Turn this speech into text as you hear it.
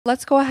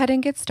Let's go ahead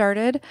and get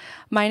started.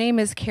 My name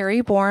is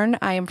Carrie Bourne.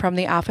 I am from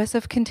the Office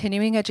of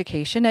Continuing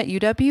Education at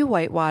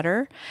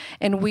UW-Whitewater,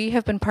 and we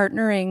have been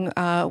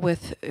partnering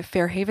with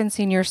Fairhaven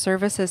Senior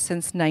Services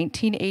since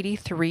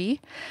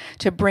 1983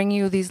 to bring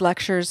you these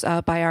lectures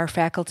by our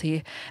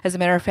faculty. As a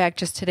matter of fact,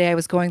 just today I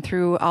was going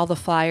through all the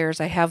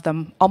flyers. I have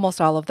them, almost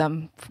all of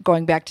them,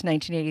 going back to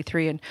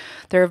 1983, and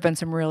there have been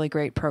some really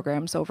great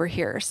programs over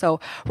here.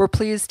 So we're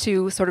pleased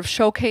to sort of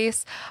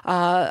showcase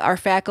our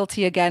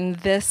faculty again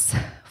this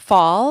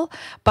fall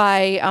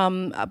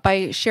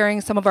by sharing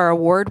some of our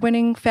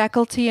award-winning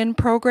faculty and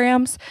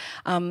programs.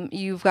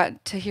 You've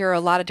got to hear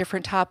a lot of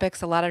different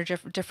topics, a lot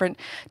of different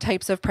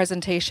types of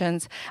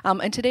presentations.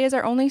 And today is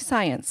our only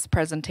science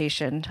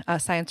presentation, a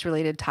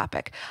science-related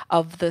topic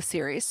of the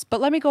series. But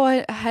let me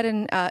go ahead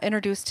and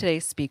introduce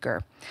today's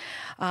speaker.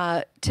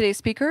 Today's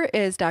speaker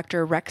is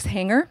Dr. Rex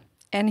Hanger.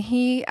 And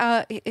he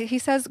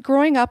says,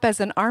 growing up as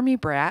an Army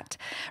brat,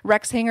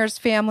 Rex Hanger's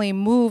family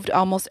moved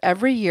almost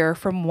every year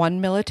from one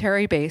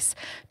military base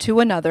to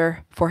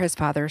another for his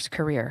father's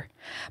career.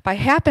 By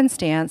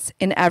happenstance,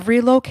 in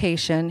every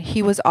location,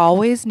 he was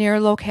always near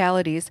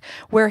localities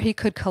where he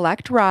could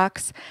collect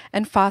rocks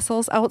and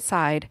fossils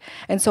outside,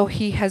 and so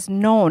he has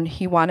known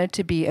he wanted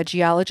to be a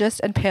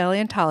geologist and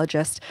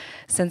paleontologist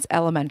since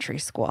elementary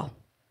school.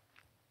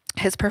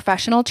 His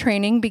professional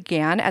training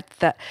began in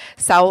the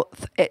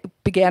South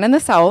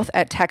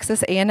at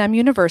Texas A&M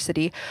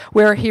University,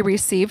 where he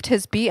received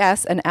his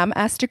BS and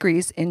MS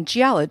degrees in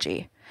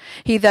geology.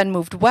 He then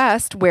moved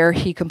west, where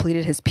he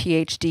completed his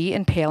PhD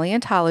in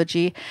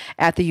paleontology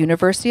at the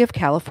University of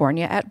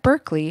California at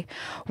Berkeley,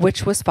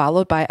 which was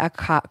followed by a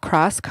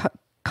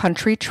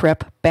cross-country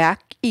trip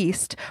back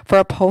east for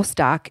a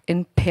postdoc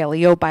in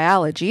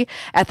paleobiology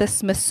at the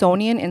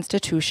Smithsonian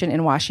Institution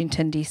in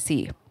Washington,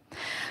 D.C.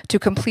 To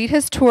complete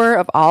his tour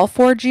of all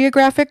 4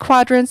 geographic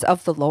quadrants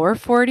of the lower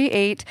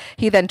 48,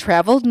 he then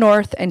traveled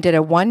north and did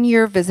a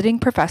 1-year visiting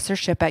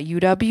professorship at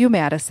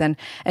UW-Madison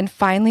and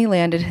finally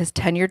landed his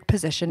tenured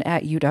position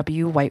at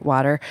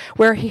UW-Whitewater,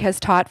 where he has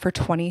taught for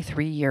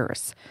 23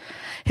 years.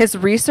 His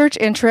research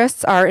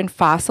interests are in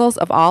fossils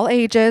of all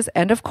ages,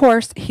 and of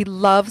course, he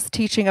loves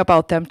teaching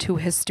about them to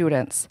his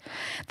students.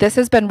 This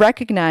has been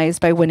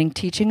recognized by winning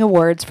teaching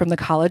awards from the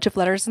College of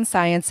Letters and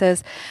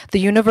Sciences, the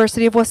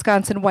University of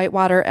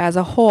Wisconsin-Whitewater as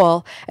a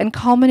whole, and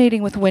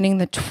culminating with winning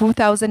the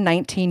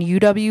 2019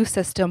 UW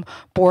System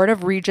Board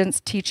of Regents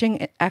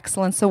Teaching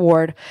Excellence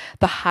Award,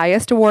 the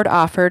highest award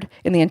offered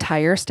in the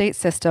entire state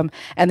system,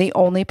 and the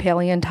only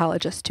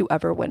paleontologist to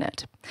ever win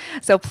it.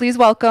 So please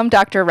welcome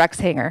Dr. Rex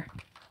Hanger.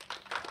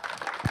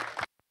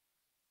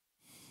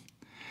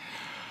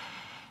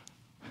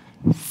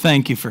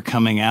 Thank you for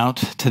coming out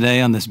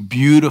today on this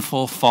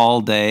beautiful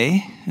fall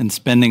day and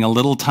spending a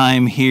little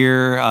time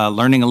here,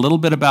 learning a little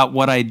bit about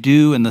what I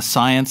do and the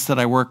science that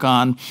I work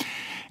on,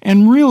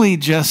 and really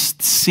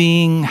just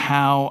seeing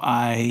how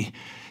I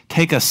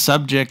take a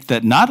subject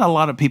that not a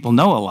lot of people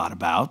know a lot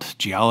about,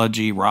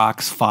 geology,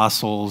 rocks,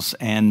 fossils,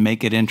 and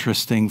make it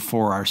interesting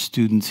for our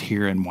students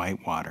here in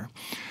Whitewater.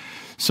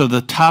 So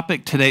the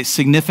topic today,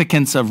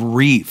 significance of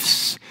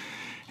reefs.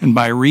 And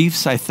by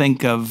reefs, I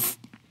think of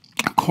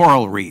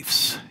coral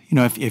reefs. You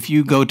know, if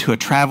you go to a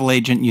travel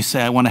agent and you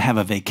say, I want to have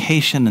a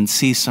vacation and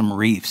see some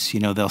reefs, you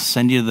know, they'll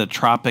send you to the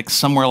tropics,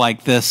 somewhere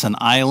like this, an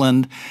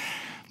island.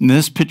 And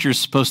this picture is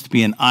supposed to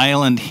be an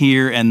island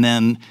here and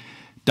then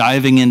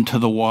diving into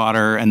the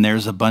water, and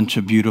there's a bunch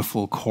of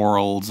beautiful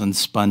corals and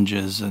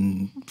sponges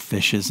and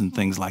fishes and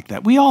things like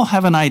that. We all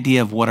have an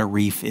idea of what a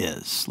reef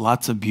is.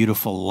 Lots of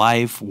beautiful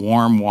life,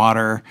 warm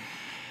water,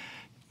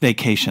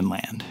 vacation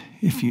land.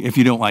 If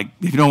you don't want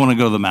to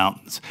go to the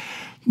mountains.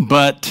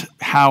 But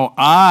how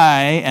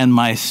I and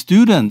my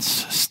students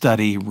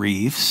study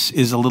reefs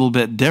is a little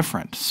bit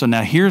different. So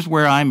now here's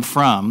where I'm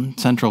from,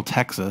 Central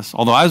Texas.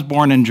 Although I was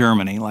born in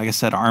Germany, like I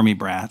said, Army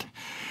brat,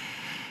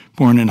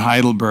 born in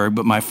Heidelberg,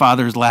 but my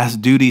father's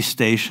last duty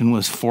station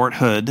was Fort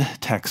Hood,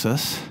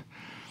 Texas.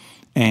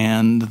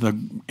 And the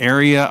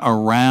area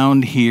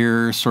around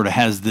here sort of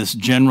has this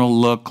general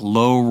look,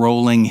 low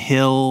rolling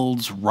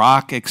hills,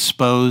 rock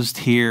exposed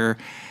here.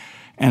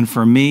 And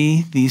for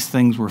me, these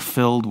things were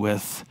filled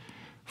with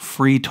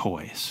free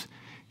toys.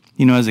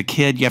 You know, as a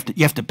kid, you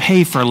have to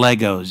pay for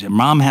Legos. Your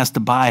mom has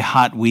to buy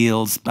Hot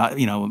Wheels.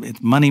 You know,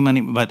 it's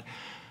money, but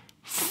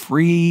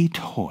free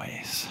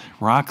toys,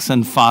 rocks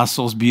and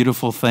fossils,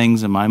 beautiful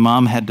things. And my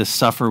mom had to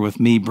suffer with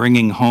me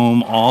bringing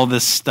home all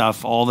this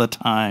stuff all the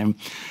time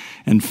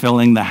and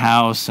filling the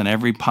house and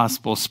every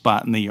possible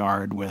spot in the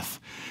yard with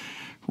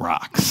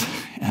rocks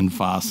and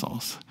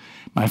fossils.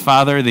 My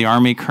father, the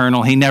Army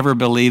colonel, he never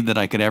believed that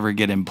I could ever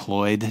get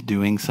employed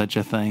doing such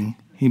a thing.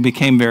 He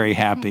became very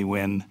happy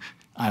when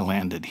I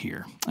landed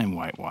here in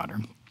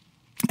Whitewater.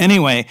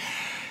 Anyway,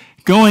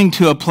 going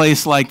to a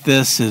place like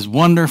this is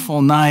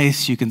wonderful,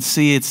 nice. You can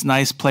see it's a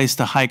nice place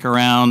to hike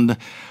around.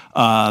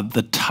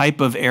 The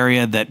type of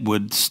area that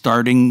would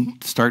start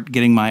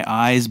getting my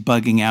eyes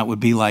bugging out would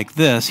be like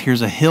this.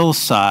 Here's a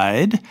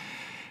hillside,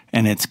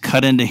 and it's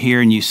cut into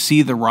here, and you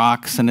see the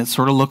rocks, and it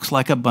sort of looks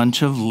like a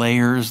bunch of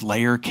layers,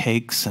 layer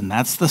cakes, and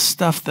that's the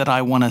stuff that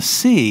I want to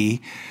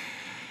see.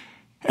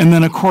 And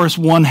then, of course,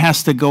 one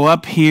has to go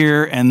up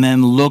here and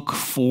then look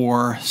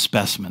for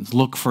specimens,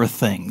 look for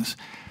things.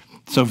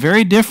 So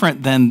very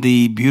different than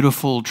the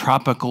beautiful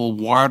tropical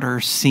water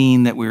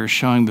scene that we were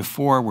showing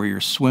before, where you're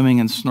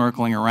swimming and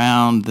snorkeling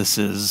around. This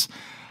is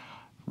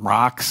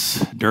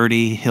rocks,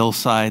 dirty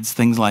hillsides,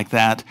 things like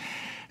that.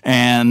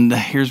 And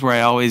here's where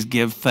I always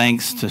give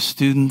thanks to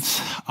students.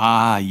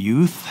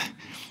 Youth.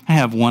 I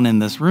have one in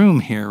this room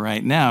here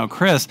right now,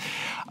 Chris.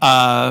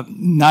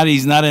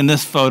 He's not in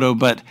this photo,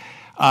 but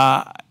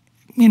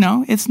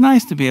it's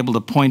nice to be able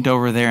to point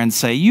over there and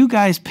say, you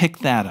guys pick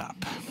that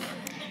up.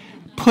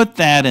 Put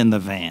that in the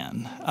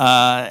van.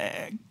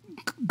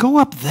 Go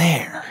up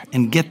there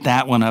and get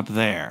that one up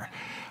there.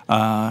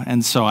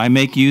 And so I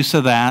make use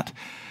of that.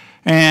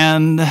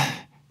 And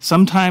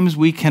sometimes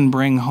we can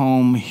bring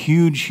home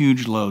huge,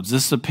 huge loads.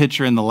 This is a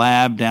picture in the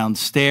lab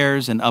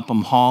downstairs in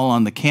Upham Hall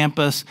on the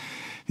campus.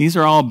 These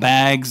are all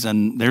bags,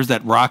 and there's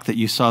that rock that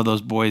you saw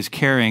those boys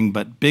carrying,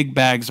 but big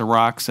bags of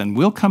rocks, and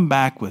we'll come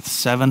back with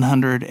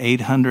 700,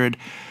 800,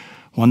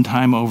 one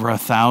time over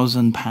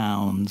 1,000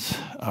 pounds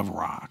of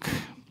rock.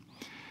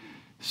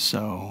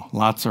 So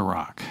lots of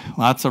rock,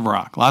 lots of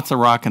rock, lots of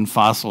rock and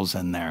fossils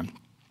in there.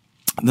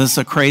 This is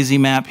a crazy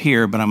map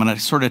here, but I'm going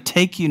to sort of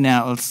take you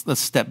now. Let's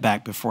step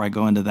back before I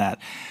go into that.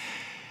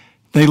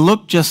 They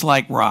look just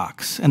like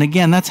rocks. And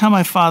again, that's how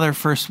my father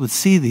first would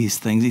see these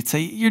things. He'd say,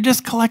 you're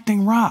just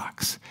collecting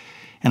rocks.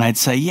 And I'd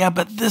say, yeah,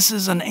 but this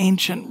is an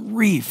ancient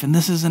reef, and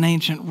this is an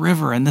ancient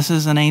river, and this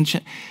is an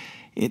ancient...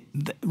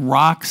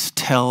 Rocks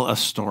tell a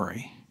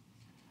story.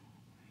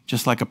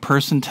 Just like a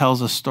person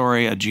tells a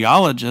story, a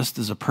geologist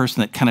is a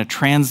person that kind of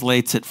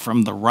translates it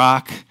from the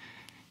rock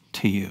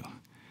to you,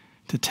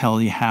 to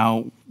tell you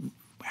how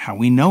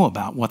we know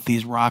about what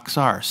these rocks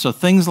are. So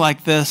things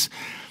like this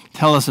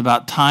tell us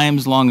about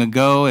times long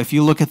ago. If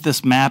you look at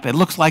this map, it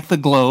looks like the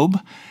globe,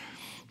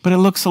 but it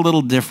looks a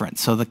little different.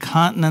 So the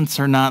continents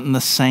are not in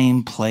the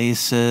same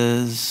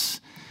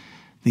places.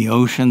 The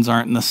oceans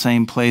aren't in the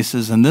same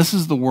places. And this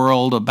is the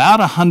world about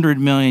 100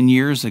 million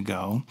years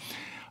ago,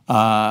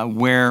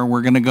 where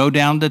we're going to go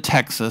down to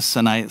Texas.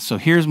 And so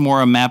here's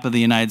more a map of the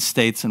United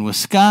States, and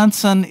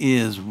Wisconsin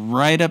is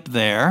right up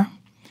there.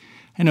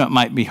 I know it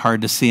might be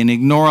hard to see, and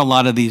ignore a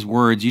lot of these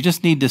words. You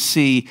just need to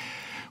see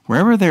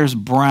wherever there's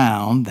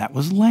brown, that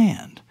was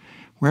land.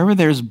 Wherever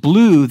there's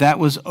blue, that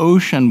was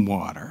ocean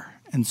water.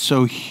 And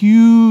so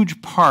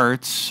huge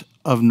parts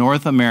of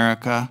North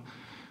America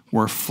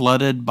were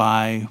flooded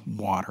by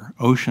water,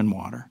 ocean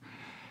water.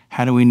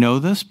 How do we know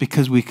this?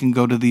 Because we can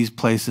go to these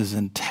places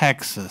in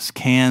Texas,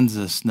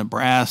 Kansas,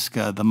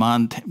 Nebraska, the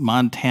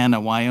Montana,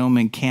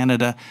 Wyoming,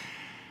 Canada,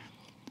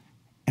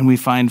 and we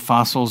find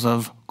fossils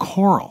of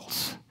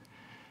corals,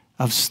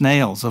 of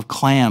snails, of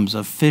clams,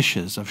 of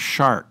fishes, of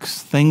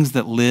sharks, things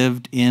that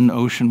lived in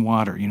ocean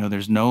water.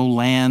 There's no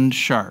land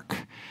shark.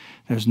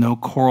 There's no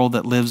coral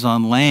that lives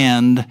on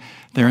land.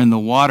 They're in the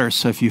water.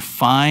 So if you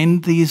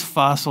find these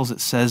fossils, it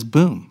says,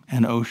 boom,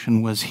 an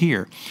ocean was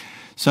here.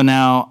 So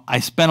now I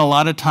spent a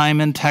lot of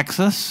time in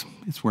Texas.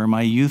 It's where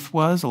my youth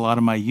was, a lot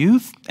of my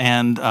youth.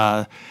 And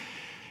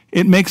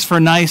it makes for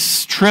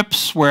nice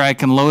trips where I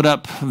can load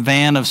up a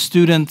van of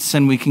students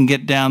and we can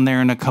get down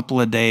there in a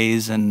couple of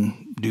days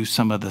and do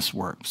some of this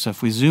work. So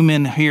if we zoom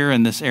in here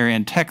in this area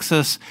in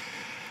Texas,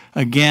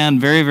 again,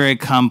 very, very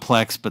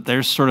complex, but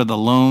there's sort of the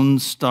Lone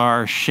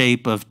Star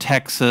shape of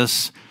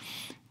Texas,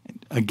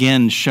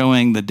 again,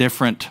 showing the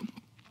different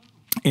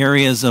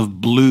areas of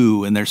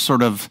blue, and there's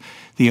sort of,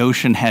 the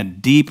ocean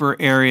had deeper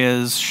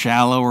areas,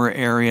 shallower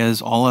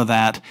areas, all of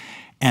that.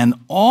 And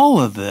all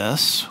of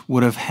this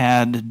would have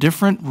had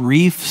different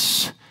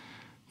reefs,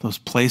 those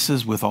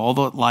places with all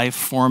the life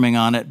forming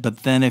on it.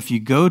 But then if you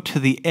go to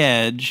the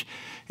edge,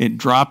 it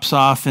drops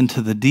off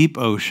into the deep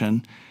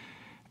ocean,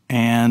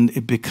 and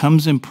it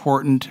becomes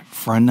important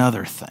for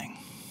another thing.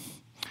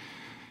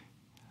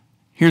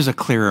 Here's a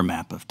clearer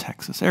map of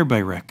Texas.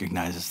 Everybody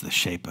recognizes the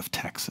shape of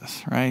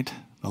Texas, right?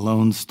 The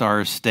Lone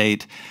Star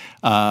State,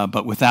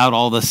 but without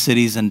all the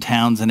cities and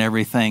towns and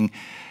everything.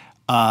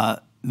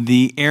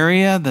 The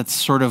area that's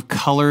sort of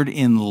colored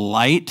in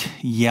light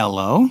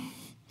yellow,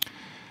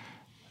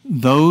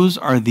 those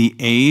are the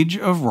age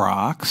of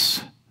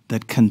rocks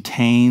that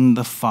contain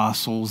the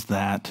fossils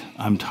that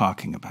I'm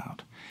talking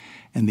about.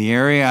 And the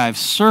area I've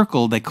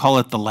circled, they call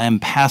it the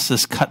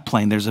Lampasas Cut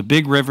Plain. There's a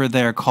big river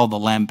there called the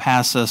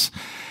Lampasas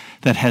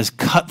that has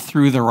cut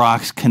through the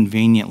rocks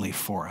conveniently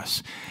for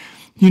us.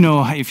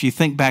 If you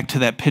think back to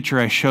that picture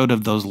I showed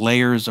of those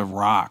layers of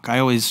rock, I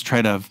always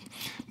try to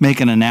make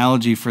an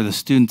analogy for the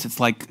students. It's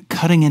like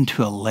cutting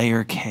into a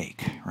layer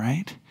cake,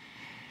 right?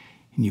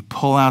 And you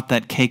pull out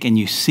that cake and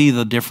you see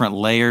the different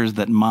layers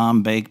that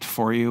mom baked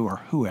for you or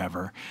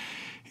whoever.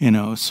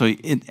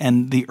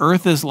 And the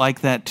earth is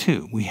like that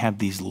too. We have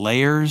these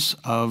layers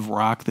of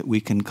rock that we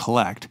can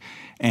collect.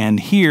 And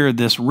here,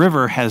 this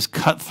river has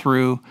cut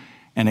through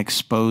and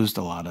exposed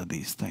a lot of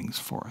these things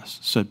for us.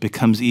 So it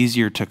becomes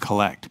easier to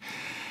collect.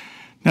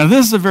 Now,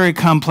 this is a very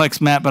complex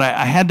map, but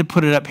I had to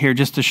put it up here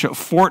just to show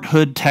Fort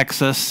Hood,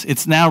 Texas.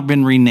 It's now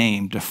been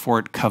renamed to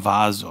Fort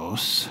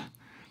Cavazos.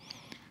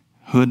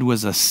 Hood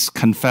was a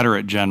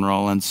Confederate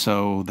general, and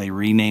so they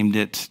renamed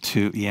it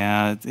to,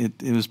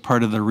 it was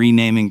part of the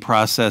renaming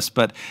process.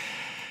 But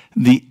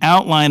the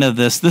outline of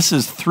this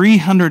is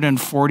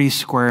 340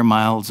 square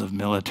miles of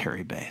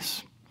military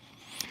base.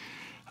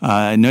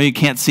 I know you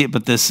can't see it,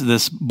 but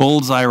this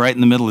bullseye right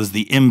in the middle is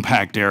the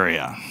impact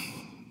area.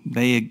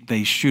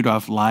 They shoot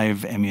off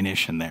live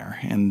ammunition there,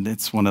 and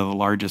it's one of the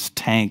largest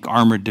tank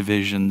armored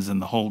divisions in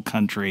the whole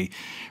country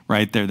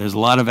right there. There's a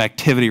lot of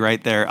activity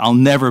right there. I'll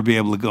never be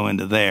able to go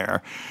into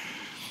there.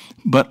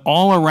 But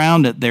all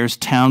around it, there's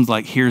towns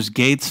like here's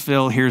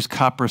Gatesville, here's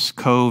Copper's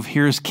Cove,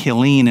 here's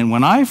Killeen. And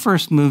when I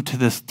first moved to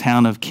this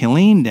town of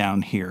Killeen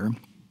down here,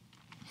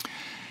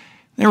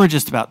 there were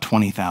just about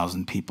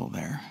 20,000 people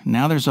there.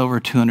 Now there's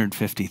over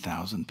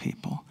 250,000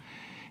 people.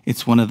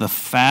 It's one of the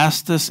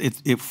fastest,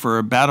 for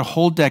about a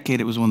whole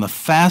decade, it was one of the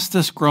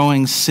fastest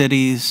growing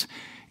cities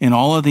in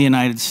all of the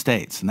United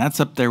States. And that's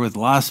up there with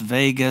Las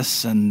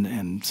Vegas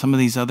and some of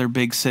these other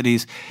big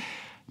cities,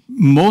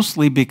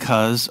 mostly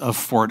because of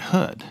Fort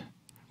Hood.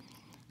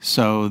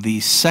 So the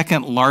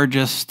second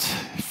largest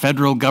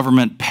federal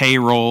government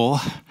payroll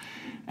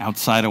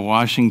outside of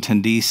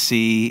Washington,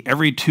 D.C.,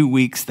 every 2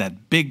 weeks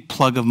that big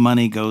plug of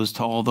money goes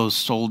to all those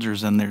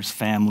soldiers and their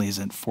families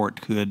at Fort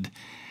Hood.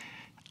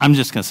 I'm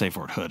just going to say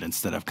Fort Hood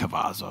instead of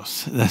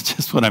Cavazos. That's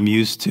just what I'm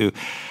used to.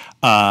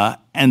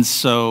 And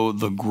so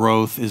the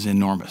growth is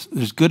enormous.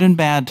 There's good and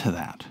bad to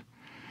that.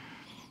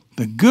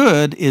 The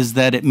good is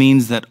that it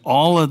means that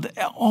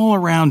all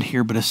around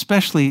here, but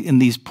especially in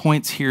these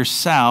points here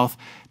south,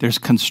 there's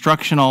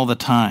construction all the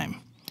time.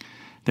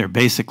 They're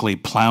basically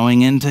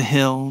plowing into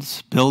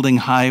hills, building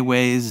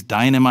highways,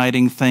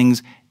 dynamiting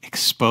things,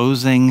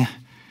 exposing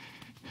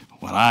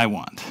what I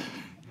want.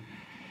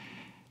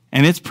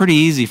 And it's pretty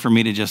easy for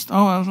me to just,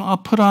 I'll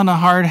put on a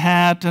hard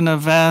hat and a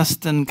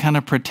vest and kind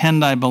of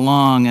pretend I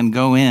belong and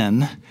go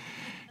in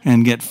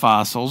and get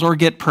fossils or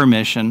get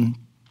permission.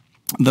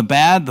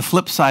 The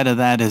flip side of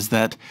that is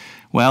that,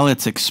 well,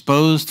 it's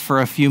exposed for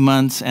a few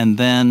months and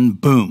then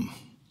boom,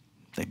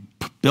 they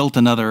built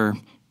another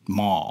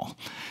mall.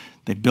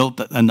 They built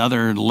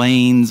another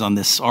lanes on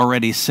this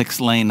already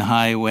 6-lane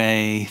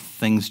highway.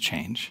 Things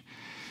change.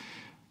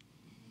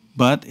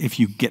 But if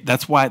you get,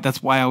 that's why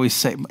I always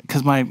say,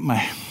 because my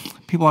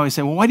people always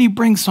say, well, why do you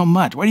bring so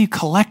much? Why do you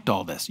collect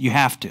all this? You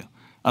have to.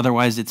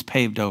 Otherwise, it's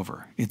paved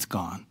over. It's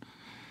gone.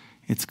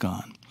 It's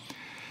gone.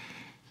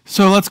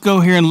 So let's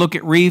go here and look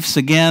at reefs.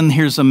 Again,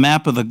 here's a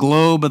map of the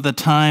globe at the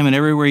time, and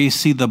everywhere you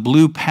see the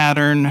blue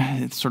pattern,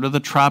 it's sort of the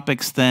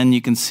tropics then.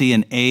 You can see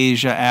in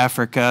Asia,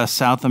 Africa,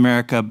 South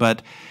America,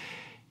 but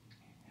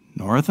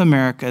North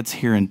America, it's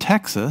here in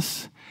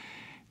Texas.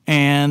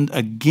 And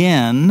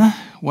again,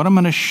 what I'm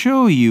going to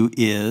show you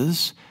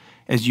is,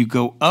 as you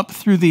go up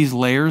through these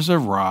layers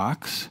of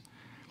rocks,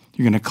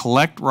 you're going to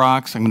collect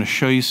rocks. I'm going to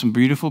show you some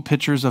beautiful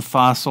pictures of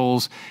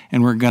fossils,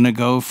 and we're going to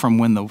go from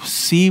when the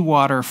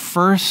seawater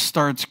first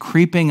starts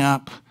creeping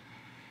up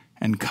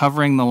and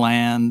covering the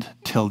land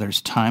till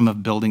there's time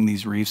of building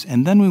these reefs.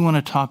 And then we want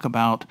to talk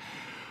about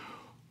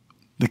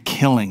the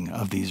killing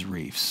of these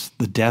reefs,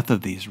 the death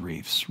of these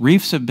reefs.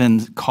 Reefs have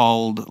been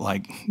called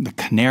like the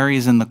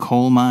canaries in the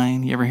coal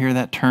mine. You ever hear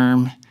that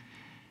term?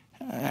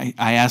 I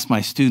ask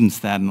my students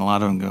that, and a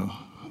lot of them go,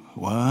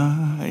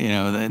 what? You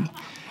know,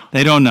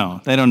 they don't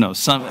know. They don't know.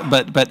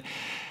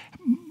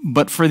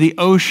 But for the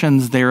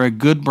oceans, they're a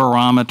good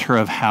barometer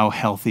of how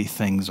healthy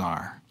things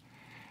are.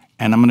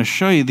 And I'm going to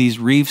show you these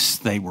reefs.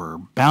 They were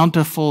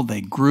bountiful.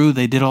 They grew.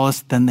 They did all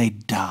this. Then they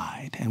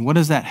died. And what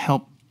does that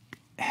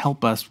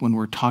help us when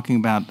we're talking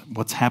about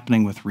what's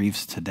happening with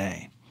reefs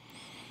today?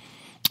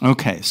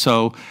 Okay,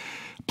 so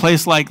a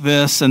place like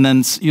this, and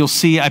then you'll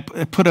see I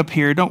put up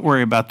here, don't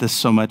worry about this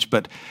so much,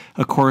 but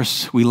of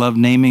course we love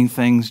naming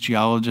things,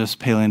 geologists,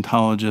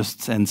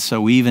 paleontologists, and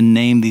so we even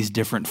name these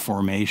different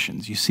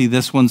formations. You see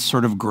this one's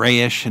sort of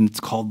grayish, and it's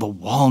called the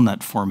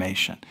Walnut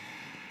Formation,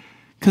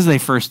 because they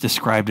first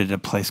described it at a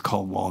place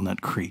called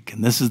Walnut Creek.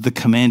 And this is the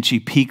Comanche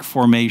Peak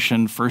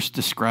Formation, first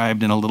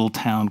described in a little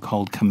town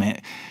called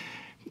Comanche.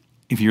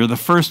 If you're the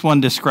first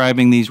one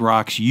describing these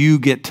rocks, you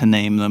get to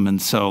name them,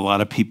 and so a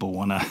lot of people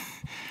want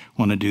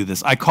to do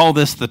this. I call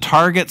this the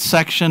target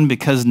section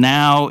because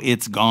now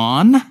it's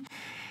gone.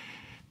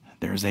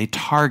 There's a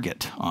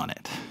target on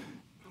it.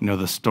 You know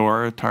the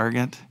store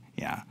Target?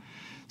 Yeah.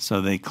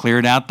 So they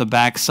cleared out the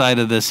backside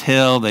of this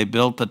hill, they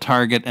built the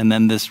target, and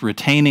then this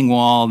retaining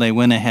wall, they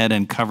went ahead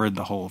and covered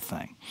the whole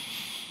thing.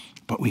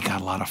 But we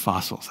got a lot of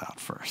fossils out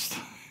first.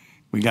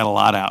 We got a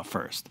lot out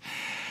first.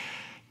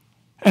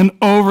 An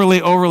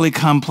overly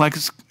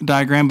complex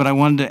diagram, but I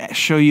wanted to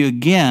show you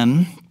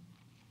again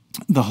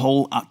the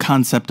whole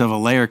concept of a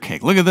layer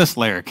cake. Look at this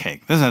layer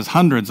cake. This has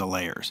hundreds of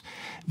layers.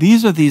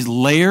 These are these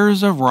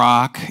layers of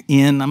rock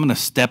I'm going to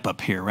step up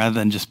here rather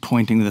than just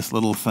pointing to this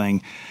little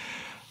thing.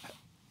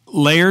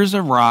 Layers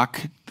of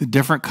rock, the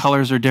different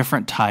colors are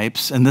different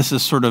types, and this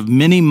is sort of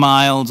many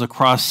miles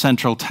across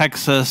central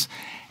Texas,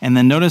 And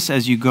then notice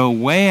as you go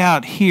way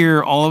out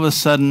here, all of a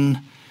sudden,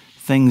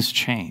 things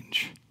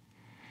change.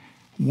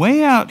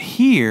 Way out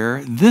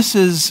here, this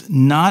is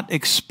not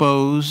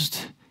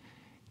exposed.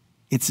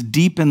 It's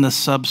deep in the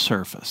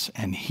subsurface.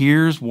 And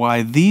here's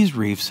why these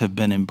reefs have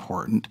been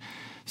important.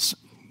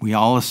 We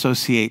all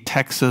associate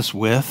Texas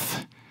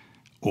with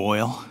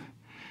oil,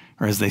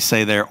 or as they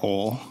say there,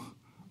 oil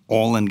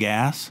and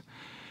gas.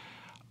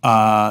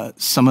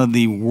 Some of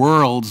the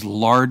world's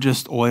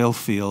largest oil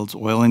fields,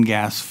 oil and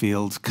gas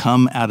fields,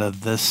 come out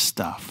of this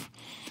stuff.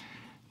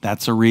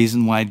 That's a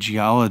reason why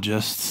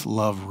geologists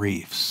love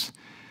reefs.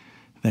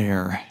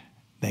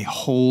 They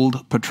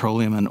hold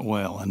petroleum and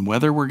oil. And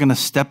whether we're going to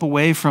step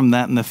away from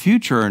that in the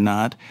future or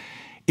not,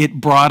 it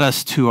brought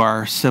us to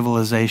our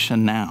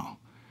civilization now.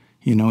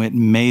 You know, it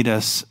made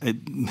us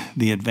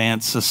the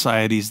advanced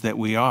societies that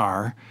we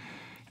are.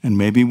 And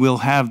maybe we'll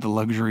have the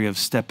luxury of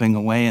stepping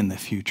away in the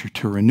future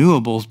to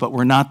renewables, but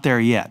we're not there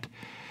yet.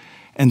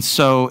 And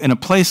so in a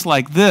place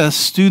like this,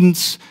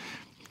 students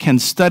can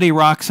study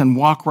rocks and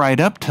walk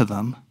right up to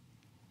them,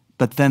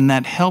 but then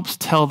that helps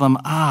tell them,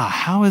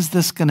 how is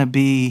this going to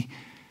be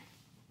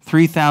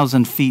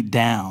 3,000 feet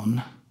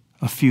down,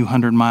 a few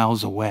hundred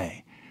miles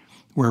away,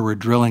 where we're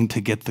drilling to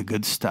get the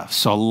good stuff?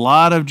 So a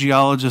lot of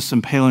geologists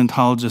and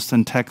paleontologists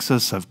in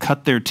Texas have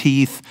cut their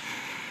teeth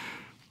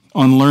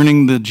on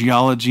learning the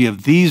geology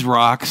of these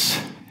rocks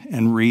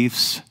and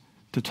reefs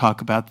to talk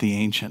about the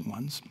ancient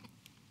ones.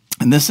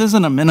 And this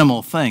isn't a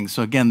minimal thing.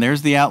 So again,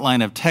 there's the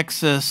outline of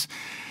Texas,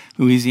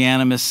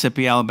 Louisiana,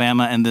 Mississippi,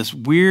 Alabama, and this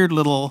weird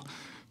little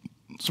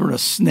sort of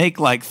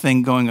snake-like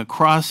thing going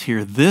across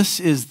here. This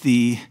is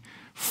the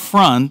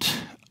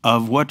front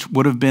of what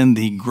would have been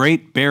the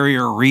Great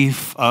Barrier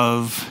Reef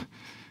of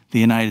the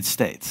United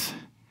States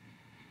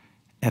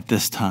at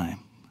this time,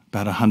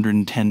 about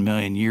 110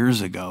 million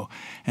years ago.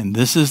 And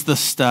this is the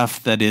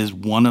stuff that is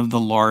one of the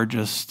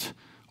largest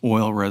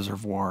oil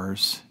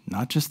reservoirs,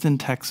 not just in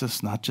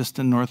Texas, not just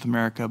in North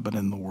America, but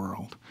in the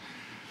world.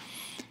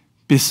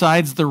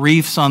 Besides the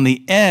reefs on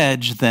the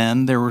edge,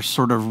 then, there were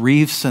sort of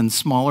reefs and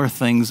smaller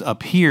things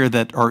up here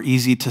that are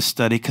easy to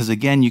study because,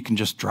 again, you can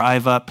just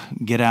drive up,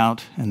 get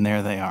out, and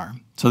there they are.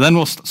 So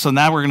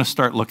now we're going to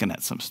start looking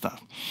at some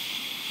stuff.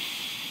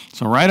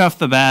 So right off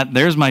the bat,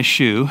 there's my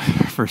shoe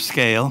for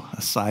scale,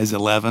 a size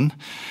 11,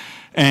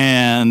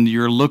 and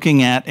you're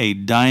looking at a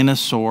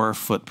dinosaur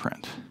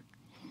footprint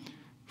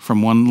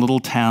from one little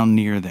town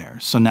near there.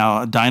 So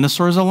now a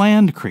dinosaur is a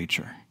land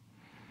creature.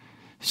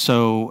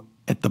 So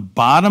at the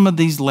bottom of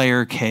these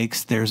layer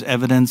cakes, there's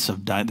evidence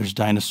of there's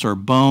dinosaur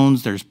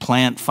bones, there's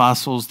plant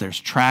fossils, there's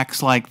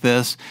tracks like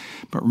this.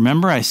 But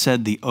remember I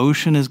said the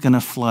ocean is going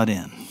to flood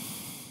in.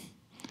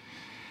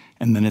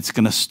 And then it's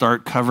going to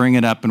start covering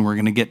it up, and we're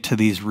going to get to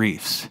these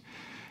reefs.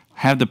 I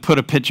have to put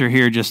a picture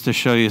here just to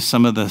show you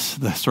some of the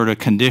sort of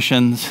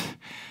conditions.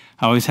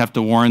 I always have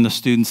to warn the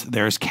students,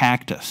 there's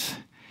cactus.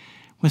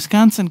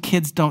 Wisconsin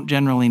kids don't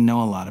generally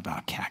know a lot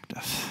about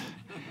cactus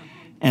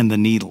and the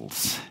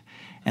needles.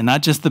 And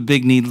not just the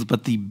big needles,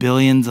 but the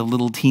billions of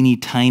little teeny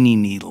tiny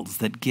needles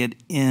that get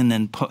in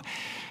and put.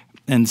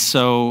 And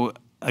so,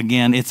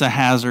 again, it's a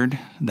hazard,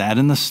 that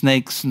and the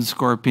snakes and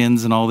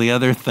scorpions and all the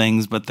other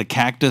things, but the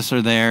cactus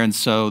are there. And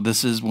so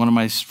this is one of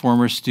my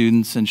former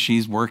students, and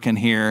she's working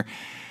here.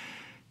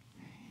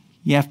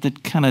 You have to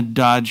kind of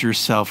dodge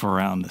yourself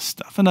around this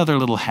stuff, another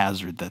little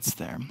hazard that's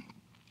there.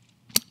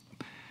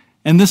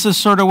 And this is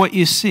sort of what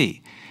you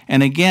see.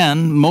 And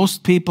again,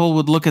 most people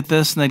would look at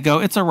this and they'd go,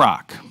 it's a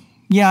rock.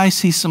 Yeah, I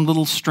see some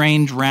little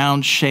strange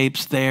round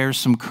shapes there,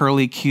 some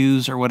curly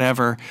cues or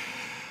whatever.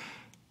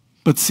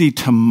 But see,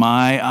 to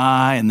my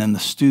eye, and then the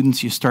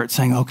students, you start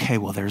saying, okay,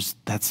 well,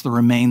 that's the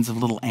remains of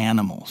little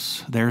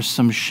animals. There's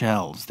some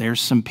shells. There's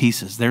some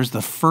pieces. There's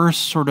the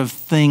first sort of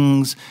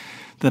things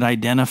that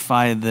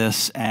identify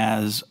this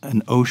as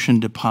an ocean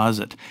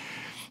deposit.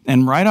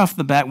 And right off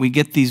the bat, we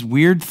get these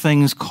weird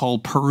things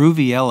called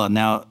Peruviella.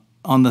 Now,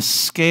 on the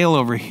scale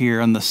over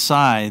here on the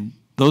side,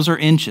 those are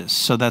inches.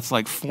 So that's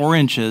like 4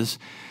 inches.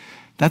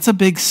 That's a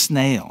big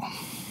snail.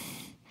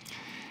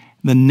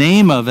 The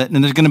name of it,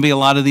 and there's going to be a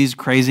lot of these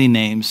crazy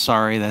names.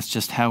 Sorry, that's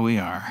just how we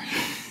are.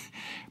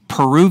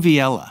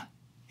 Peruviella.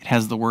 It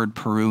has the word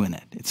Peru in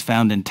it. It's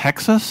found in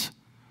Texas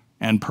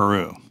and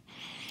Peru.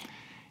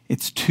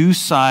 It's 2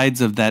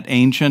 sides of that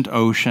ancient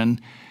ocean,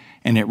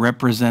 and it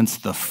represents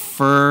the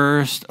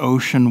first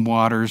ocean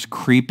waters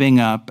creeping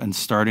up and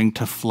starting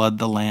to flood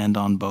the land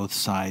on both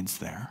sides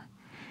there.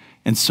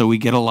 And so we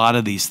get a lot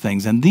of these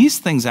things. And these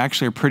things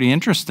actually are pretty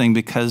interesting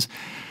because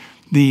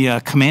the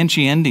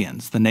Comanche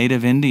Indians, the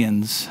native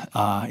Indians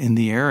in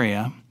the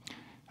area,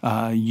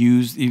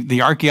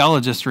 the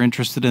archaeologists are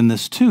interested in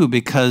this too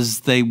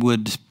because they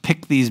would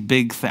pick these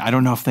big things. I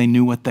don't know if they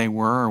knew what they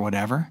were or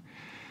whatever,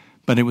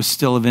 but it was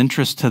still of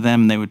interest to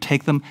them. They would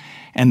take them,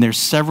 and there's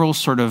several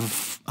sort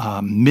of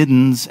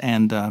middens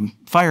and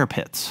fire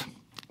pits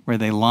where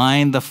they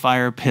lined the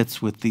fire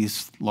pits with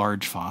these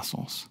large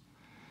fossils.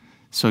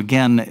 So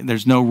again,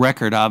 there's no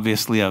record,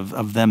 obviously,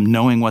 of them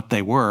knowing what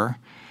they were,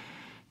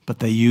 but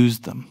they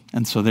used them.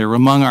 And so they're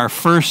among our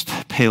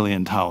first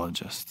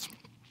paleontologists.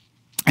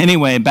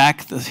 Anyway,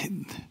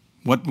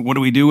 what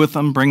do we do with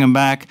them? Bring them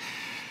back?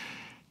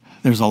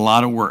 There's a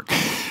lot of work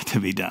to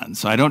be done.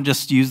 So I don't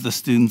just use the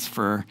students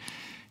for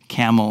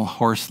camel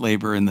horse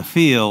labor in the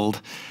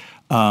field.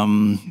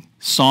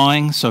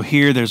 Sawing. So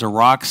here there's a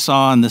rock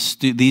saw, and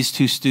these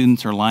two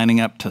students are lining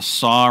up to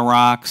saw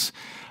rocks.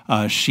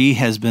 She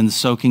has been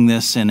soaking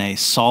this in a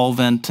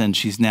solvent, and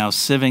she's now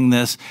sieving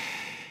this.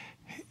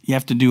 You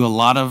have to do a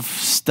lot of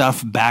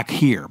stuff back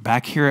here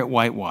at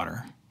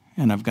Whitewater.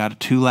 And I've got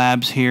 2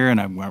 labs here,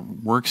 and I've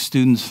worked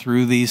students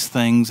through these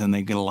things, and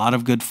they get a lot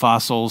of good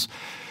fossils.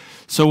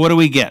 So what do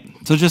we get?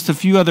 So just a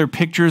few other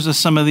pictures of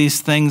some of these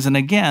things, and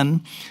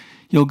again,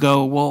 you'll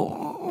go,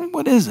 well,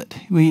 what is it?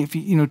 If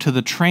to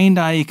the trained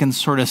eye, you can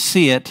sort of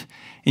see it,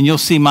 and you'll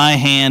see my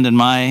hand and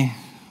my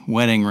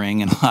wedding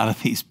ring in a lot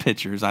of these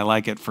pictures. I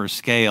like it for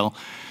scale.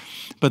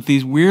 But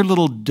these weird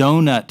little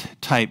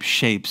donut-type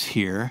shapes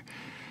here,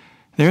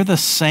 they're the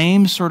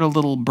same sort of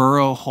little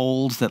burrow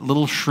holes that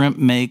little shrimp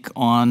make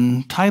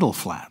on tidal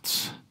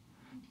flats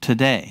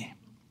today.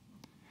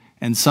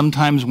 And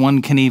sometimes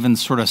one can even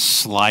sort of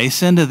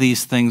slice into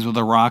these things with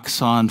a rock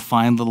saw and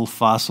find little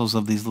fossils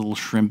of these little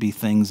shrimpy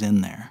things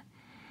in there.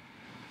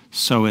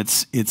 So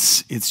it's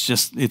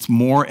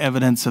more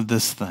evidence of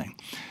this thing.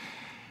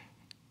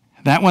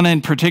 That one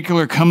in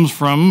particular comes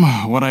from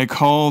what I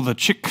call the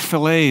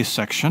Chick-fil-A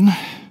section,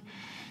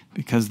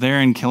 because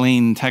they're in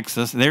Killeen,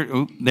 Texas.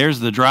 There's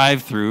the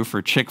drive-through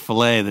for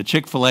Chick-fil-A. The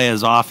Chick-fil-A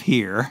is off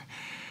here.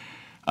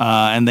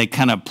 And they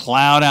kind of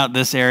plowed out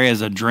this area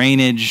as a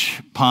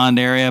drainage pond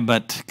area,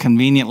 but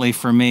conveniently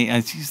for me,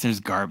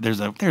 there's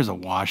a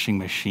washing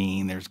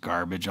machine, there's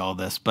garbage, all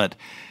this, but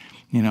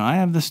I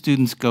have the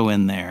students go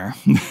in there,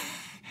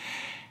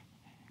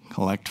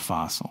 collect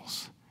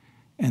fossils.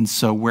 And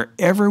so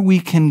wherever we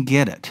can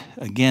get it,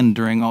 again,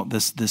 during all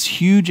this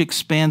huge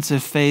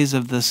expansive phase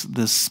of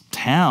this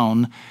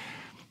town,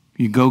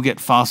 you go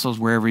get fossils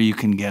wherever you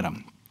can get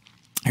them.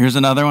 Here's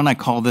another one. I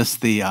call this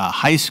the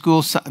high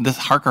school. This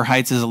Harker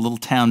Heights is a little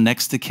town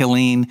next to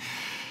Killeen.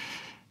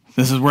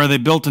 This is where they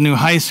built a new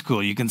high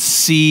school. You can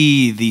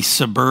see the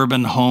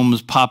suburban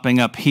homes popping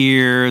up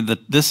here.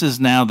 This is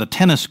now the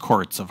tennis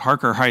courts of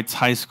Harker Heights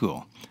High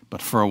School.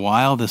 But for a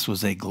while, this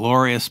was a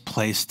glorious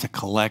place to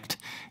collect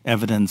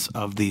evidence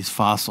of these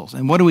fossils.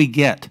 And what do we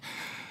get?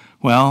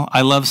 Well,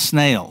 I love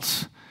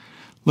snails.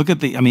 Look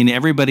at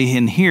everybody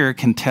in here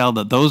can tell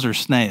that those are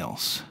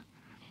snails.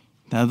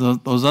 Now,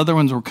 those other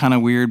ones were kind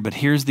of weird, but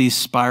here's these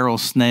spiral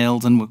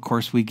snails, and of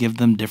course we give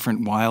them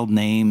different wild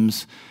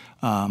names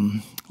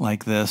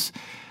like this.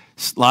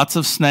 Lots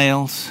of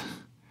snails.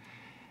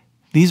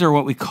 These are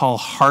what we call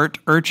heart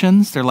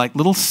urchins. They're like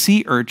little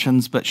sea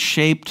urchins, but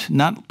shaped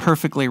not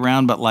perfectly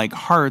round, but like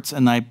hearts.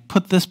 And I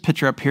put this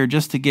picture up here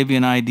just to give you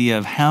an idea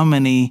of how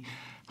many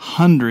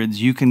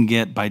hundreds you can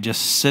get by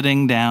just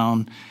sitting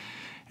down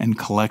and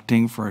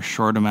collecting for a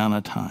short amount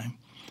of time.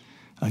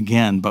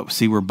 Again, but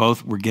see, we're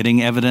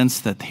getting evidence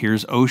that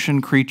here's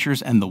ocean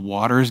creatures and the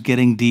water's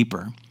getting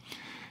deeper.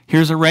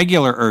 Here's a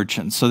regular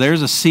urchin. So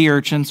there's a sea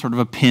urchin, sort of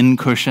a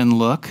pincushion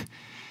look.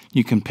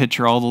 You can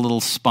picture all the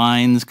little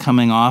spines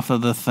coming off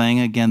of the thing.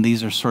 Again,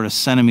 these are sort of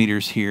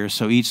centimeters here,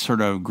 so each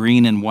sort of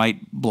green and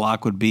white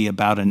block would be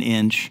about an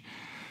inch.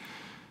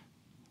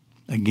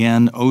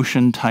 Again,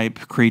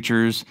 ocean-type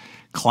creatures,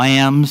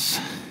 clams,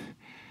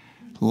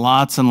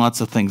 lots and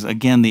lots of things.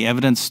 Again, the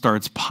evidence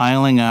starts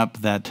piling up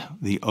that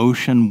the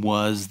ocean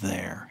was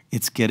there.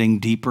 It's getting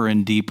deeper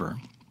and deeper.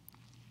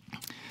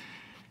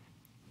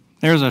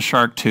 There's a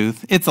shark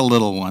tooth. It's a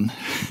little one.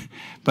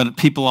 But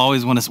people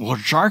always want to say, well,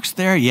 sharks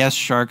there? Yes,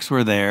 sharks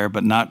were there,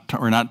 but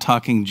we're not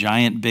talking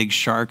giant big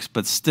sharks,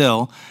 but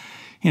still,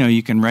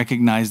 you can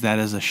recognize that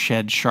as a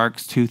shed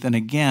shark's tooth. And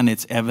again,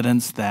 it's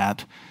evidence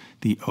that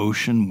the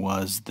ocean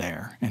was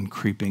there and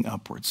creeping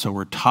upwards. So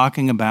we're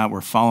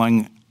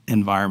following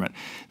environment.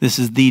 This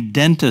is the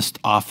dentist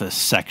office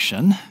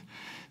section.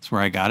 That's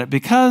where I got it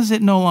because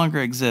it no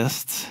longer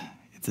exists.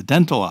 It's a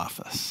dental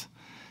office.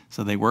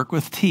 So they work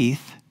with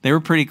teeth. They were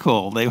pretty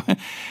cool. They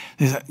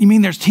said, you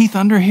mean there's teeth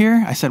under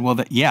here? I said,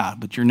 well, yeah,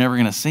 but you're never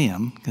going to see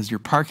them because your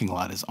parking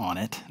lot is on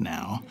it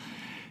now.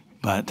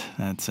 But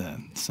that's it.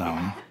 So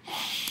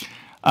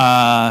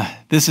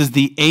this is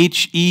the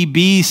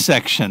H-E-B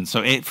section.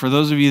 So for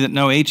those of you that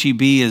know,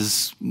 H-E-B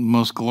is the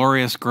most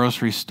glorious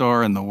grocery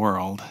store in the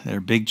world. They're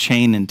a big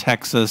chain in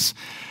Texas,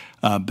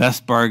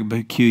 best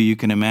barbecue you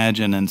can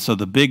imagine. And so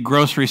the big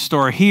grocery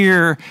store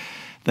here,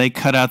 they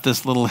cut out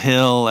this little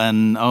hill,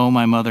 and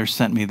my mother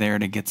sent me there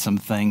to get some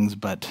things,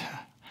 but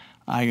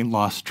I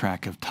lost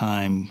track of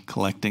time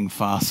collecting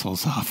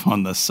fossils off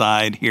on the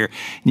side here.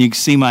 And you can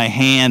see my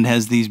hand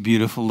has these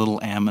beautiful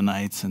little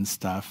ammonites and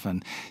stuff,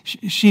 and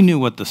she knew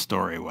what the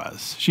story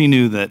was. She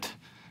knew that,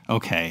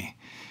 okay,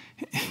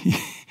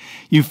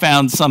 you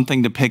found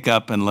something to pick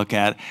up and look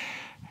at.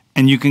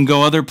 And you can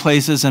go other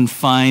places and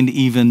find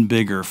even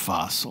bigger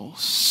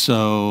fossils.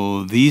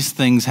 So these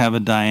things have a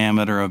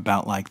diameter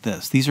about like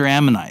this. These are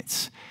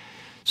ammonites.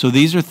 So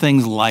these are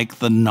things like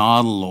the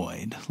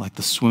nautiloid, like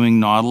the swimming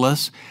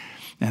nautilus.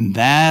 And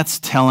that's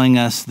telling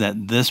us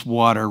that this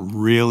water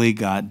really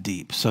got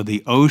deep. So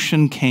the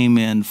ocean came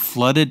in,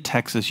 flooded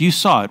Texas. You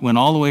saw it, went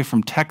all the way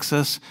from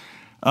Texas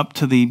up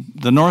to the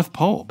North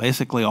Pole,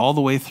 basically all the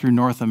way through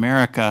North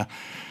America.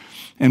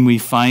 And we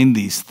find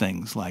these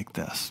things like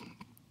this.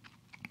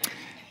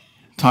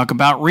 Talk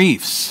about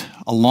reefs.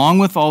 Along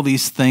with all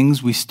these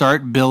things, we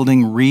start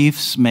building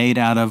reefs made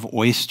out of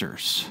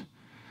oysters.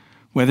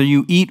 Whether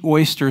you eat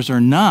oysters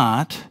or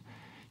not,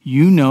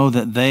 you know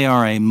that they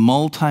are a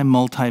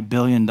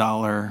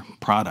multi-billion-dollar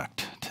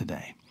product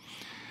today.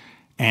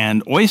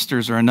 And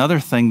oysters are another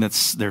thing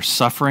they're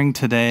suffering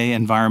today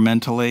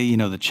environmentally. You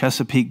know, the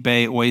Chesapeake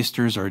Bay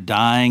oysters are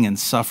dying and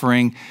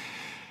suffering.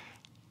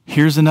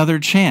 Here's another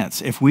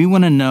chance. If we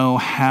want to know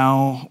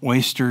how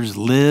oysters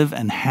live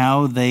and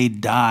how they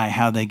die,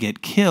 how they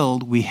get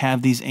killed, we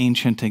have these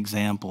ancient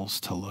examples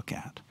to look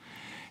at.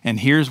 And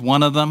here's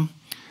one of them.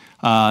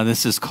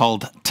 This is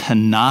called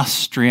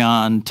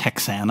Tenostrion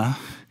texana.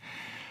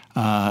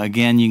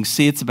 Again, you can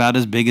see it's about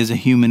as big as a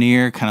human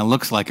ear. Kind of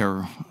looks like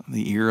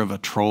the ear of a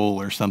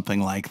troll or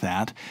something like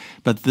that.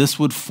 But this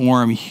would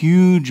form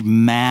huge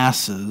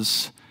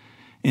masses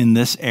in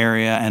this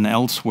area and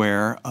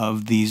elsewhere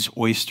of these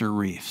oyster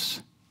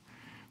reefs.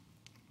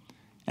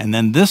 And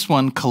then this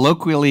one,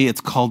 colloquially, it's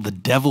called the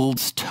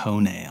devil's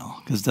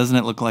toenail, because doesn't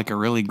it look like a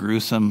really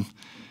gruesome,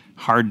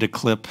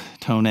 hard-to-clip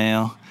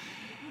toenail?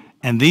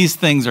 And these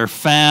things are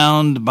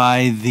found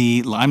by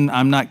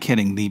I'm not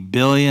kidding, the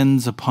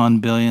billions upon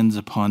billions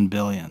upon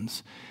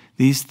billions.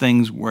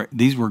 These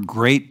were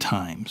great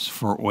times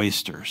for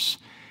oysters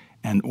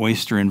and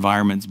oyster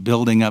environments,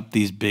 building up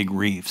these big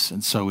reefs.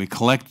 And so we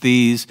collect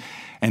these,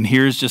 and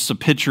here's just a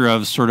picture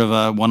of sort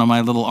of one of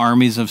my little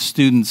armies of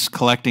students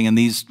collecting. And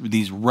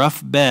these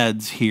rough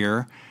beds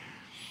here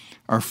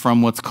are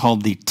from what's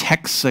called the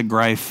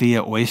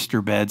Texagryphia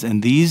oyster beds.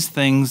 And these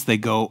things, they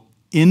go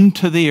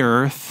into the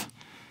earth,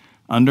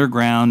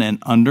 underground,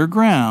 and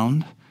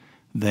underground,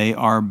 they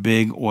are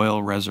big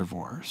oil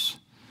reservoirs.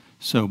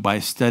 So by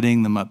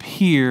studying them up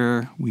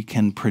here, we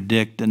can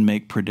predict and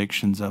make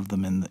predictions of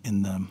them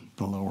in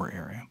the lower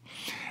area.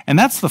 And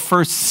that's the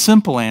first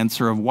simple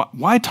answer of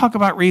why talk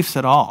about reefs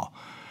at all?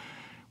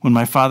 When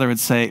my father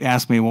would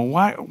ask me, well,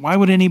 why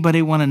would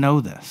anybody want to know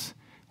this?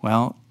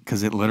 Well,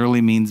 because it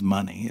literally means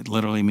money. It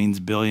literally means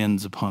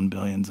billions upon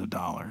billions of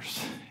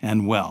dollars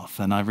and wealth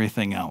and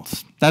everything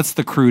else. That's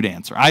the crude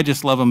answer. I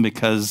just love them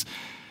because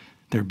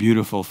they're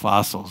beautiful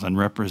fossils and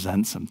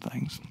represent some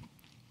things.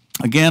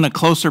 Again, a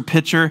closer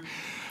picture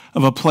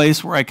of a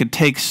place where I could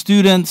take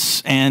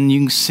students, and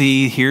you can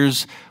see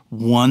here's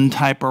one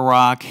type of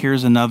rock,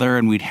 here's another,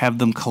 and we'd have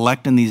them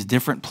collect in these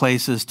different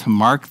places to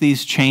mark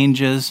these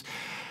changes.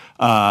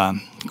 Of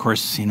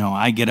course,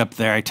 I get up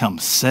there, I tell them,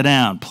 sit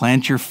down,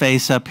 plant your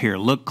face up here,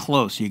 look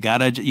close. You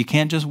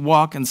can't just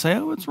walk and say,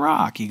 oh, it's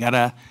rock. You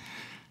gotta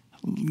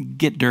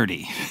get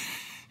dirty.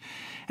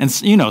 And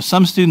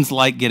some students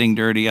like getting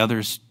dirty,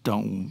 others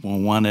don't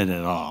want it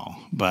at all,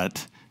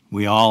 but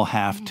we all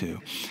have to.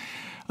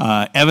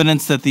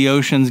 Evidence that the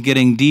ocean's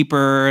getting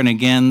deeper, and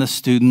again, the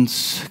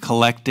students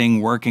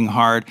collecting, working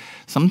hard.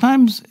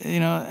 Sometimes,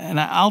 and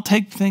I'll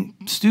take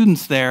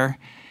students there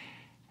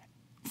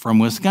from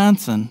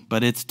Wisconsin,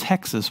 but it's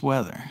Texas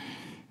weather.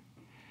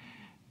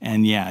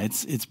 And yeah,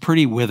 it's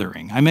pretty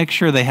withering. I make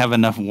sure they have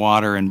enough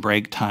water and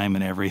break time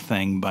and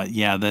everything, but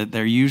yeah,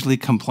 they're usually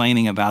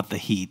complaining about the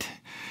heat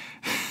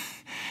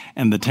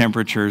and the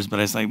temperatures,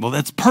 but I say, well,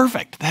 that's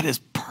perfect. That is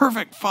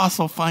perfect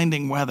fossil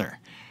finding weather,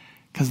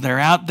 because they're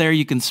out there.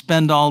 You can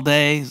spend all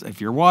day,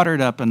 if you're watered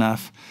up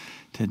enough,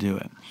 to do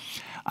it.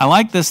 I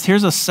like this.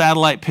 Here's a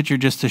satellite picture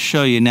just to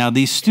show you. Now,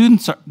 these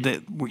students,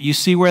 you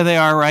see where they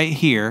are right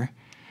here.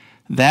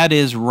 That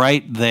is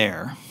right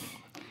there.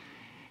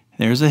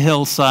 There's a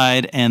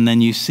hillside, and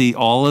then you see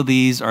all of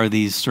these are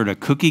these sort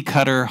of cookie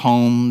cutter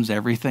homes.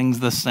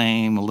 Everything's the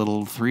same, a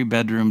little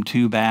 3-bedroom,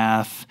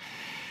 2-bath,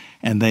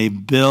 and they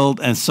build.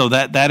 And so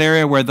that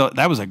area where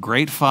that was a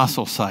great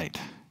fossil site.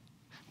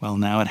 Well,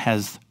 now it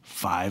has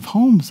 5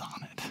 homes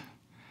on it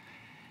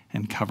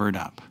and covered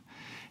up.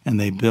 And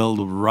they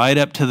build right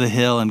up to the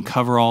hill and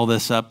cover all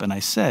this up. And I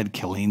said,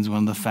 Killeen's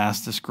one of the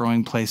fastest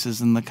growing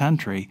places in the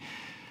country.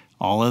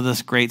 All of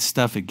this great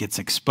stuff, it gets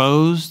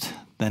exposed,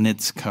 then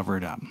it's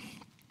covered up.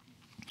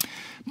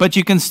 But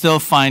you can still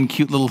find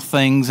cute little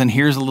things. And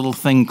here's a little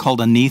thing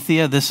called a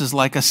nethia. This is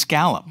like a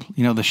scallop,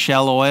 the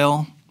Shell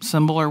Oil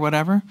symbol or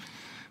whatever.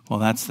 Well,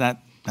 that's that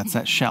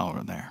shell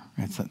over there.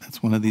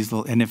 That's one of these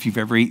little, and if you've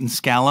ever eaten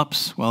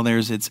scallops, well,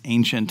 there's its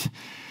ancient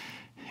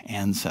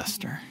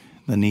ancestor,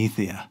 the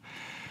nethia.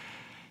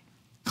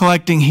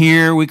 Collecting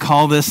here, we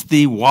call this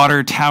the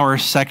water tower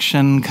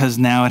section because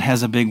now it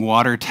has a big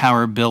water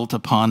tower built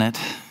upon it,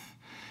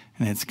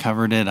 and it's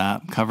covered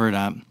up.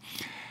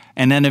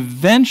 And then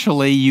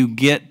eventually you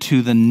get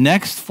to the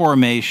next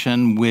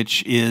formation,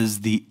 which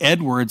is the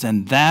Edwards,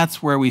 and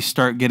that's where we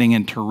start getting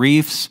into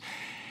reefs.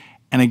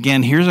 And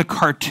again, here's a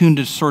cartoon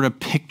to sort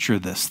of picture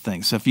this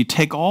thing. So if you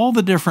take all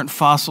the different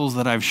fossils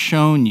that I've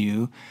shown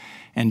you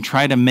and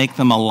try to make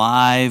them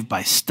alive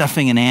by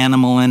stuffing an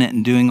animal in it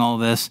and doing all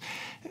this,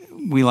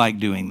 we like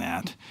doing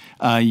that.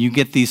 You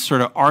get these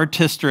sort of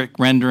artistic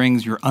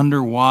renderings. You're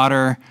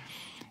underwater,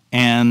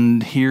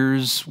 and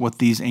here's what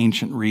these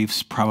ancient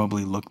reefs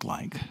probably looked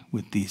like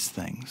with these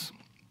things.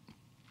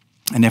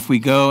 And if we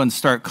go and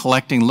start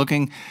collecting,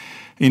 looking,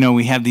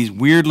 we have these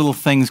weird little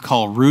things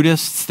called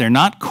rudists. They're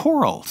not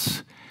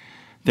corals.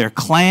 They're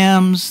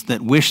clams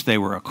that wish they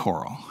were a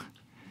coral.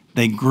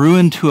 They grew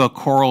into a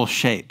coral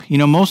shape.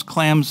 Most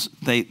clams,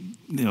 they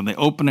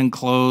open and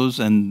close,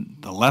 and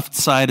the left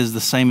side is the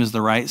same as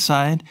the right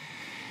side.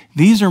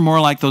 These are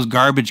more like those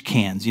garbage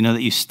cans,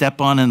 that you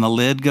step on and the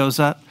lid goes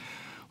up.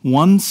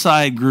 One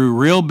side grew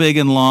real big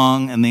and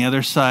long, and the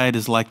other side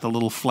is like the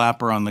little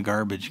flapper on the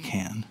garbage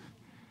can.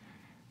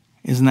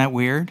 Isn't that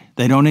weird?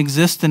 They don't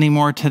exist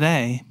anymore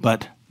today,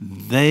 but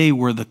they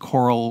were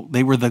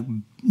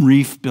the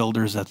reef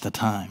builders at the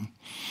time.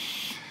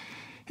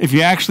 If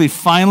you actually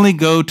finally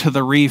go to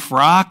the reef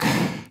rock,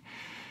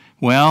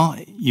 well,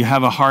 you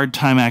have a hard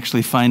time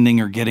actually finding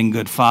or getting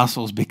good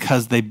fossils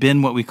because they've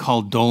been what we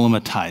call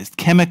dolomitized.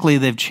 Chemically,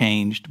 they've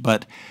changed,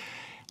 but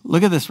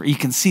look at this. You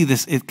can see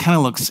this. It kind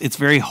of looks, it's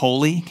very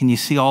holy. Can you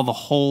see all the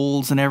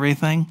holes and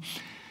everything?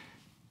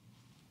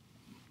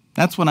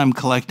 That's what I'm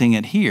collecting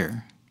it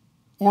here,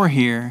 or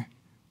here,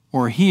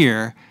 or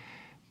here.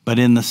 But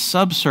in the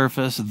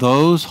subsurface,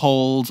 those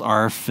holes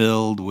are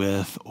filled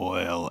with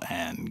oil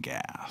and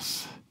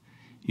gas.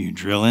 You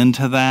drill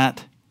into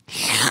that,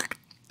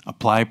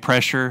 apply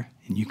pressure,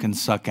 and you can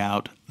suck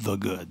out the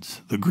goods,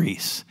 the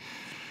grease,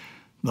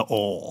 the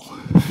oil,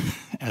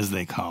 as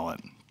they call it.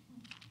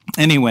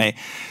 Anyway,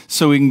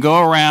 so we can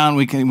go around,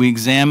 we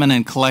examine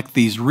and collect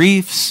these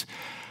reefs.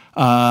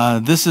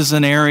 This is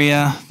an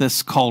area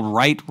that's called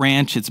Wright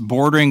Ranch. It's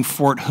bordering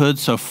Fort Hood.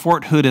 So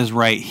Fort Hood is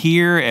right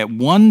here. At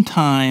one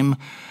time,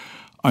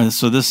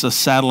 so this is a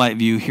satellite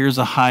view. Here's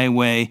a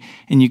highway,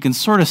 and you can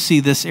sort of see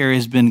this area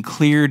has been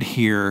cleared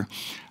here.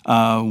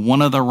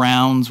 One of the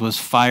rounds was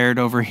fired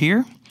over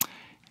here.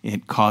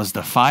 It caused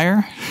a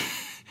fire,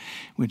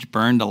 which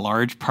burned a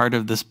large part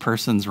of this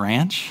person's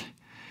ranch.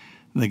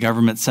 The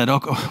government said, "Oh,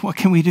 what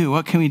can we do?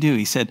 What can we do?"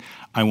 He said,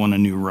 "I want a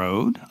new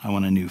road. I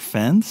want a new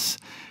fence.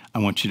 I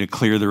want you to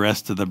clear the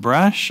rest of the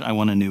brush. I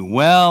want a new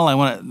well.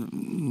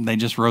 They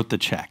just wrote the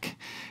check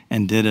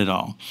and did it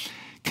all.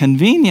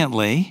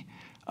 Conveniently,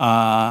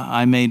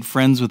 I made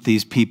friends with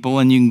these people,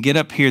 and you can get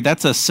up here.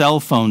 That's a cell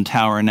phone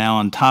tower now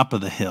on top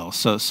of the hill.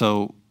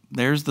 So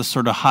there's the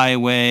sort of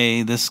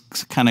highway. This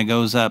kind of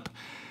goes up.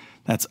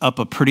 That's up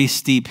a pretty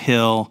steep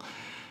hill.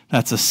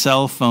 That's a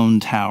cell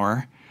phone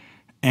tower.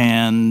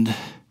 And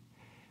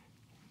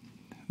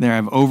there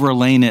I've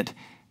overlain it.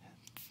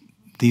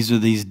 These are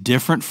these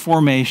different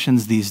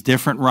formations, these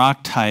different rock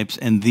types,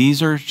 and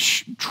these are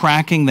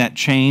tracking that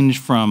change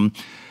from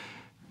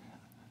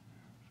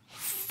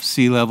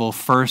sea level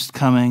first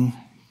coming,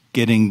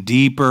 getting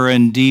deeper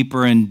and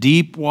deeper, and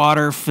deep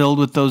water filled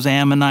with those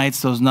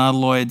ammonites, those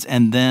nautiloids,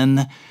 and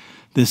then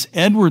this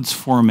Edwards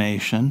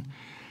Formation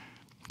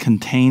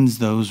contains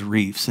those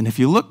reefs. And if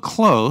you look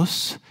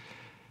close,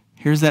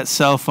 here's that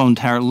cell phone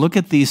tower. Look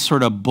at these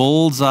sort of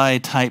bullseye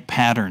type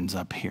patterns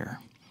up here.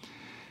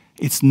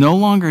 It's no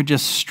longer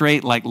just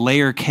straight like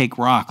layer cake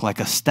rock, like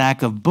a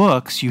stack of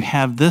books. You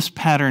have this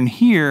pattern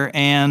here,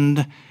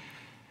 and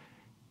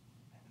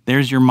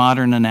there's your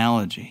modern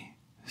analogy.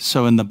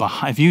 So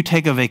if you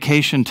take a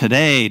vacation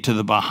today to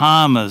the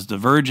Bahamas, the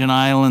Virgin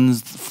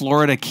Islands, the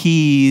Florida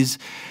Keys,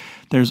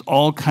 there's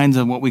all kinds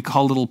of what we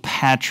call little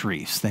patch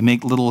reefs. They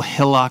make little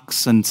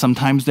hillocks, and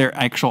sometimes they're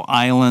actual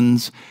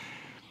islands.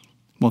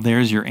 Well,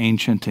 there's your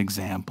ancient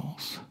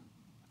examples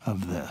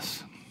of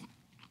this.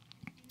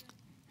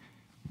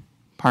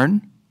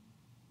 Pardon?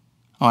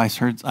 Oh, I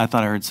thought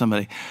I heard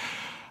somebody.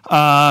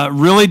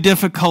 Really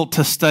difficult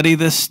to study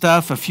this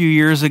stuff. A few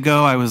years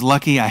ago, I was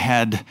lucky. I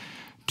had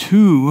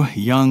 2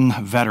 young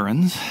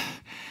veterans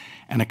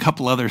and a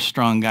couple other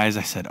strong guys.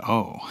 I said,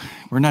 "Oh,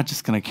 we're not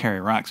just going to carry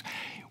rocks.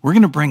 We're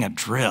going to bring a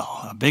drill,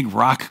 a big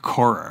rock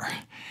corer.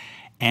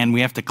 And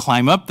we have to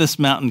climb up this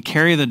mountain,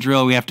 carry the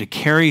drill. We have to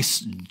carry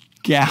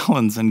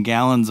gallons and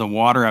gallons of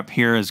water up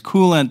here as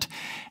coolant,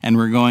 and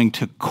we're going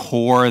to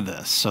core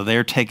this." So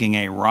they're taking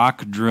a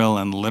rock drill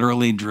and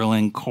literally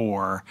drilling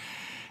core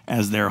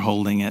as they're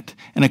holding it.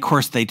 And of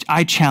course,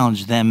 I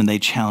challenged them, and they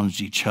challenged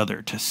each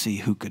other to see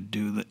who could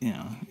do the,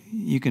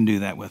 you can do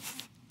that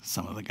with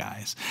some of the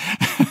guys.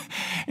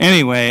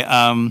 Anyway,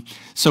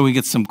 so we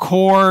get some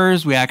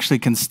cores. We actually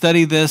can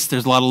study this.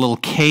 There's a lot of little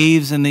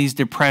caves in these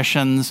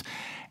depressions.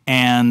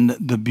 And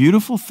the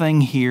beautiful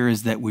thing here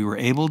is that we were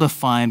able to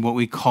find what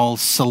we call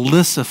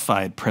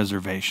silicified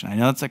preservation. I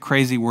know that's a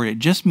crazy word. It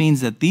just means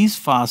that these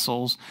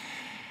fossils,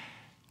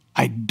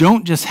 I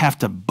don't just have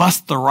to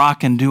bust the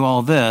rock and do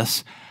all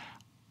this.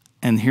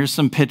 And here's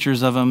some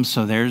pictures of them.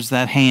 So there's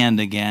that hand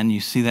again. You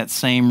see that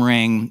same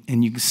ring,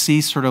 and you can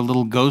see sort of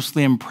little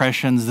ghostly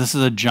impressions. This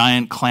is a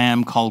giant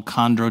clam called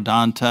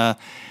Chondrodonta.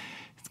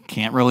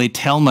 Can't really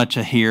tell much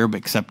of here, but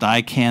except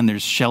I can.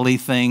 There's shelly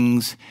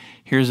things.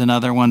 Here's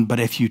another one.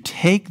 But if you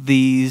take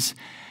these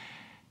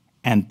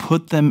and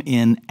put them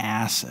in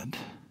acid,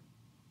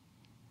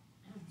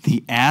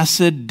 The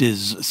acid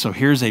is, so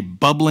here's a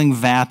bubbling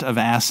vat of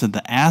acid.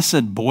 The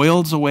acid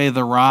boils away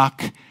the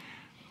rock.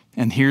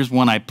 And here's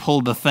when I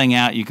pulled the thing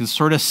out. You can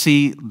sort of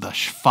see the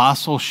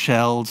fossil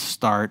shells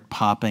start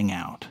popping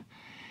out.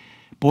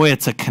 Boy,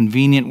 it's a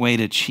convenient way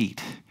to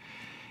cheat.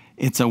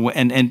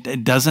 And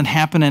it doesn't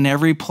happen in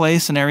every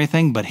place and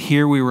everything, but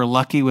here we were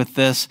lucky with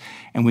this,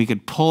 and we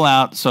could pull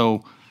out.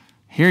 So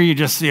here you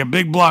just see a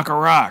big block of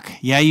rock.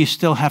 Yeah, you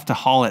still have to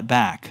haul it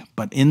back.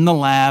 But in the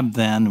lab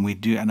then we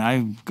do, and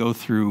I go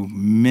through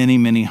many,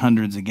 many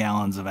hundreds of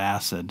gallons of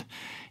acid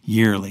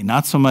yearly.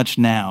 Not so much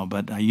now,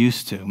 but I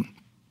used to.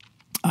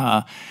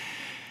 And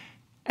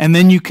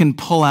then you can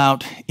pull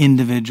out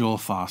individual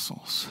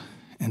fossils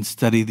and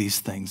study these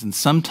things. And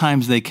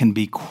sometimes they can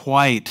be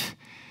quite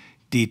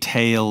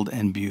detailed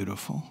and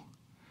beautiful.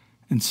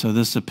 And so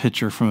this is a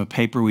picture from a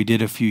paper we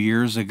did a few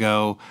years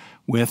ago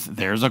with,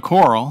 there's a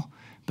coral,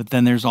 but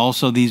then there's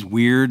also these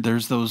weird,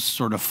 there's those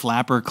sort of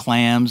flapper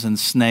clams and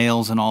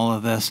snails and all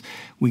of this.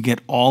 We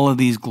get all of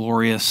these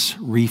glorious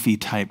reefy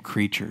type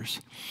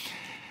creatures.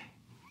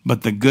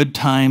 But the good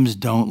times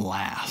don't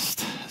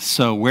last.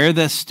 So where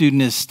this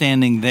student is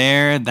standing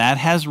there, that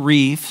has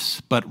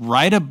reefs, but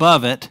right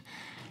above it,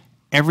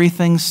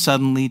 everything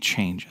suddenly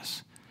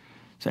changes.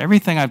 So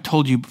everything I've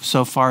told you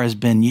so far has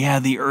been, yeah,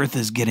 the earth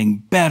is getting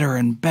better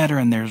and better,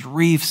 and there's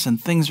reefs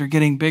and things are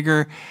getting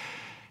bigger.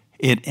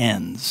 It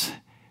ends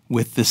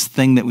with this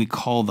thing that we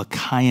call the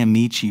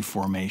Kiamichi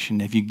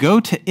Formation. If you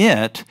go to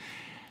it,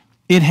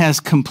 it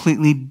has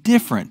completely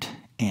different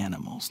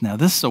animals. Now,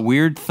 this is a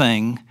weird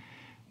thing.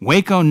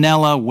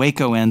 Waconella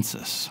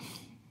wacoensis.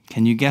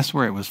 Can you guess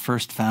where it was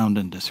first found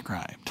and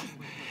described?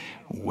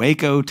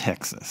 Waco,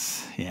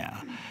 Texas.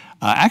 Yeah.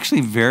 Actually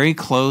very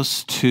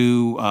close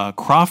to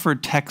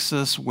Crawford,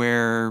 Texas,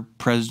 where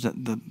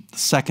the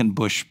second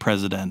Bush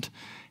president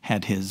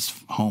had his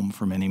home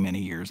for many, many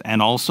years,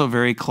 and also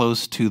very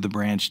close to the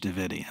Branch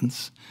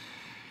Davidians.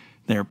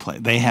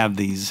 They have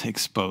these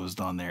exposed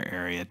on their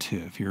area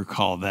too, if you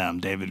recall them,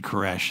 David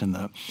Koresh and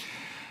the.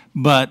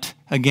 But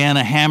again,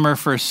 a hammer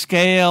for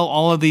scale,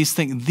 all of these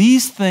things.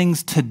 These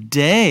things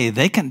today,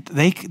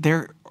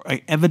 they're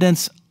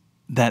evidence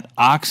that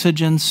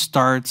oxygen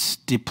starts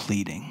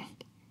depleting.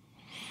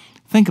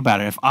 Think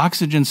about it. If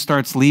oxygen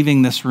starts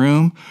leaving this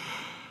room,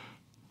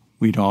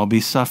 we'd all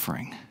be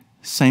suffering.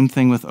 Same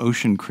thing with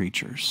ocean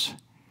creatures.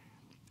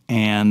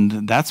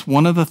 And that's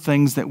one of the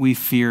things that we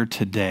fear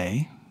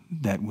today,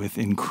 that with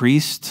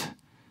increased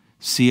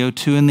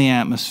CO2 in the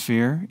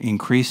atmosphere,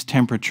 increased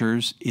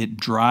temperatures, it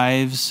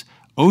drives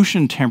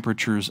ocean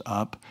temperatures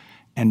up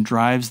and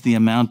drives the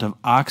amount of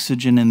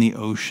oxygen in the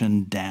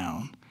ocean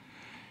down.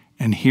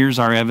 And here's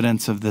our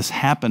evidence of this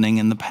happening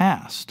in the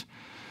past.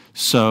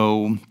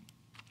 So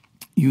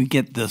you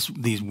get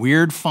these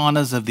weird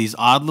faunas of these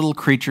odd little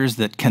creatures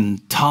that can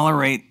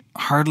tolerate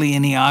hardly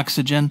any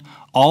oxygen.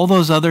 All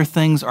those other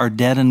things are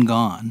dead and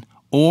gone.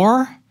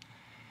 Or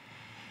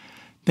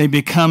they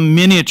become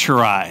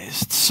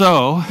miniaturized.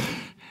 So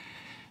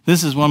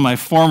this is one of my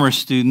former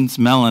students,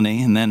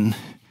 Melanie, and then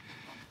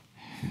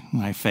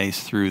my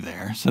face through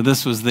there. So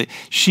this was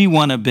she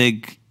won a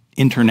big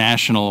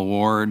international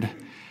award,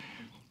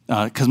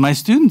 because my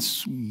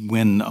students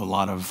win a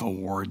lot of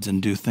awards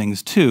and do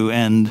things too.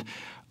 And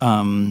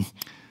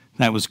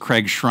that was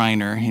Craig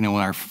Schreiner,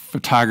 our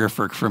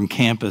photographer from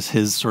campus,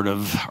 his sort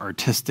of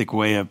artistic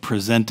way of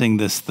presenting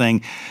this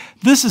thing.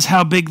 This is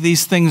how big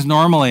these things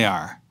normally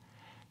are.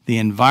 The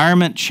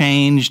environment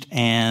changed,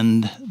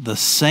 and the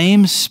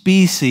same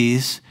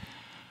species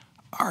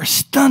are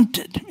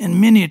stunted and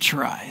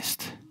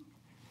miniaturized.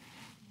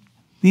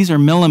 These are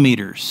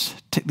millimeters,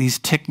 these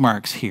tick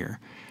marks here.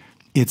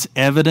 It's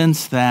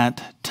evidence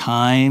that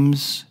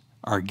times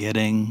are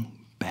getting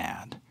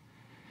bad.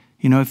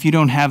 If you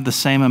don't have the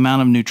same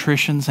amount of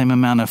nutrition, same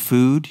amount of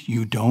food,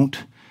 you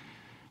don't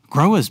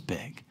grow as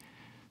big.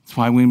 That's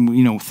why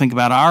we think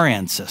about our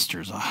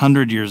ancestors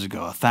 100 years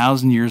ago,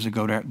 1,000 years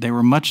ago, they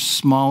were much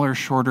smaller,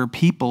 shorter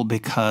people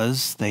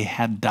because they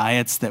had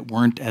diets that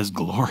weren't as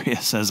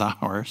glorious as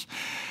ours.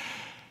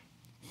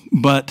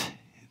 But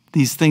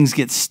these things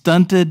get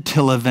stunted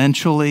till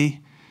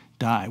eventually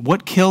die.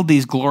 What killed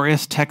these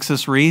glorious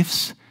Texas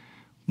reefs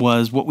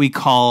was what we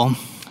call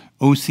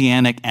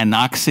oceanic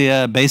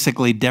anoxia,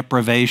 basically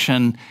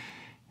deprivation.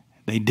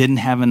 They didn't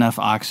have enough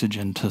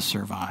oxygen to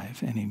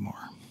survive anymore.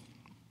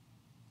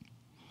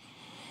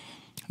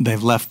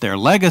 They've left their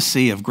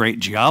legacy of great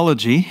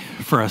geology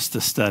for us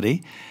to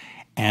study,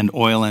 and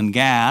oil and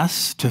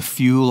gas to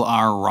fuel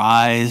our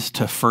rise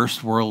to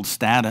first world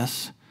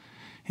status,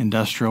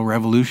 industrial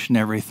revolution,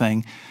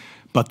 everything,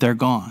 but they're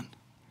gone.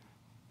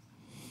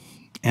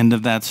 End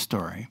of that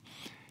story.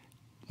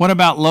 What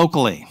about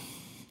locally?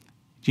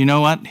 Do you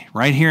know what?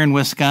 Right here in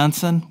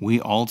Wisconsin,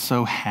 we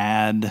also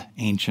had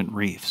ancient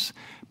reefs,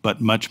 but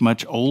much,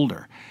 much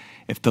older.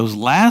 If those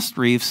last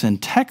reefs in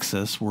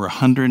Texas were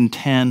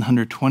 110,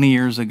 120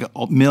 years ago,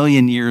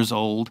 million years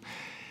old,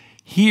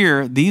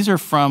 here, these are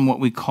from what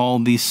we call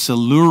the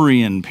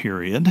Silurian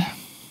period,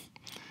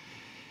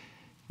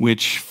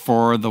 which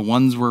for the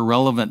ones we're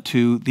relevant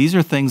to, these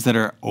are things that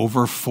are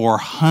over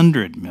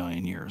 400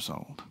 million years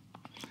old.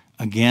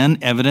 Again,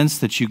 evidence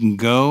that you can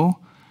go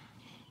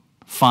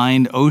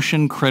find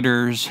ocean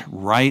critters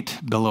right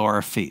below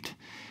our feet.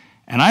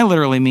 And I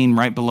literally mean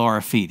right below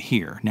our feet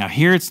here. Now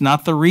here it's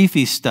not the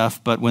reefy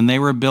stuff, but when they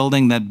were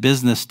building that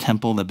business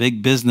temple, the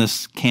big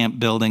business camp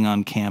building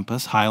on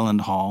campus,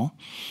 Highland Hall,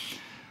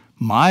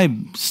 my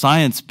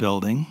science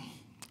building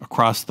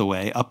across the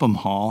way, Upham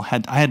Hall,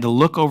 I had to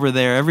look over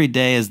there every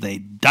day as they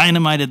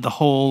dynamited the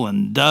hole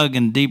and dug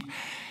and deep.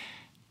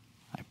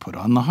 I put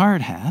on the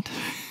hard hat,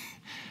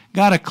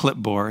 got a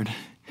clipboard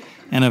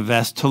and a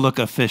vest to look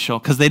official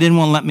because they didn't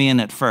want to let me in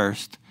at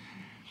first.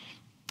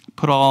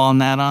 Put all on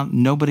that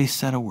on, nobody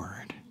said a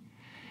word.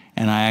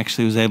 And I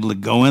actually was able to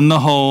go in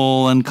the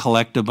hole and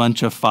collect a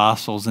bunch of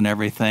fossils and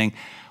everything.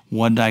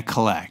 What did I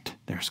collect?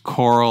 There's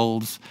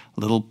corals, a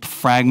little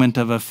fragment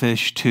of a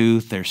fish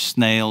tooth, there's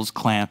snails,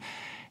 clam,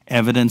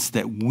 evidence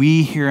that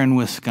we here in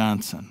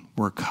Wisconsin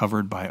were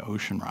covered by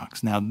ocean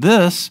rocks. Now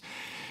this,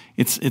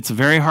 it's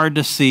very hard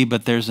to see,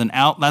 but that's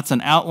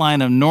an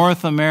outline of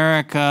North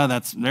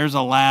America, there's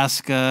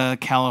Alaska,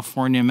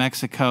 California,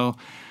 Mexico.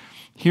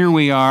 Here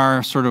we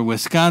are, sort of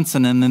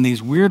Wisconsin, and then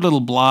these weird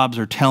little blobs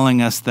are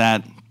telling us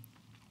that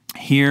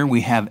here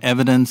we have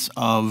evidence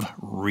of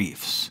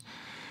reefs.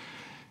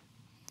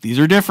 These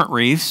are different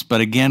reefs,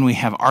 but again, we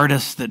have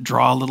artists that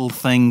draw little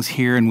things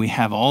here, and we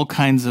have all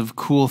kinds of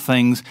cool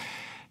things.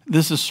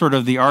 This is sort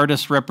of the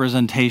artist's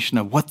representation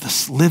of what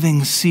the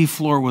living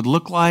seafloor would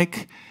look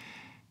like,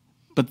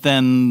 but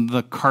then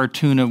the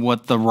cartoon of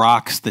what the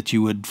rocks that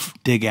you would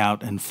dig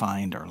out and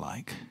find are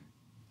like,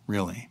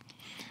 really.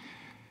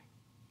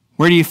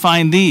 Where do you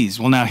find these?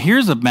 Well, now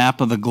here's a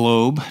map of the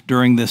globe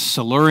during this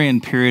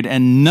Silurian period,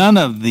 and none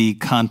of the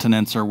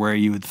continents are where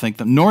you would think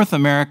them. North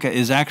America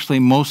is actually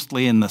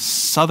mostly in the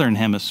southern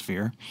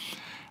hemisphere.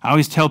 I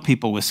always tell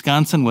people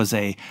Wisconsin was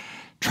a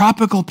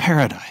tropical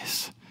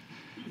paradise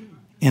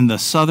in the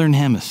southern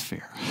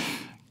hemisphere,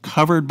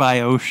 covered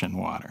by ocean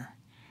water.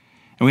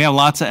 And we have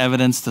lots of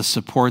evidence to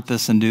support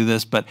this and do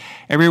this, but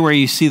everywhere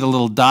you see the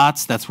little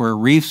dots, that's where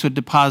reefs would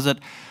deposit.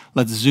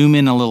 Let's zoom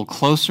in a little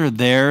closer.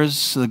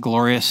 There's the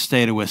glorious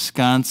state of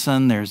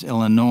Wisconsin. There's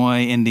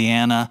Illinois,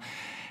 Indiana.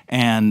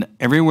 And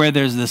everywhere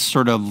there's this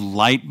sort of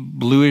light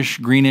bluish,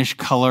 greenish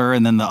color,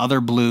 and then the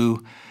other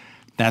blue,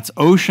 that's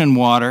ocean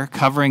water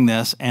covering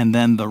this. And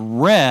then the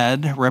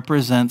red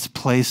represents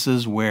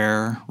places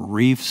where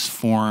reefs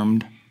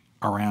formed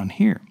around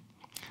here.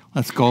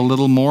 Let's go a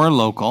little more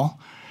local.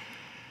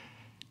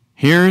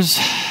 There's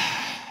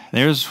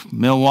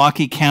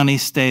Milwaukee County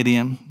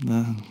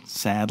Stadium,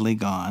 sadly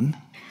gone.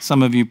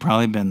 Some of you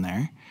probably been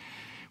there,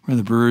 where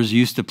the Brewers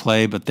used to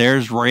play, but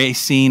there's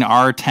Racine,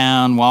 our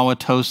town,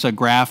 Wauwatosa,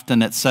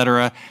 Grafton,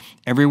 etc.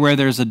 Everywhere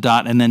there's a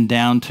dot, and then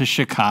down to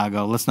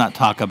Chicago. Let's not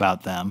talk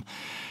about them.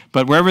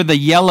 But wherever the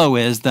yellow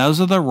is, those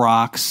are the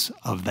rocks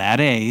of that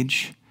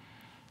age,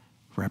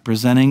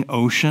 representing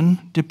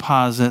ocean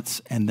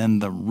deposits, and then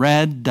the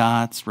red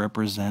dots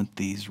represent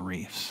these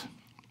reefs.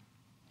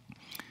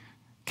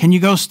 Can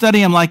you go study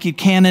them like you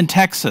can in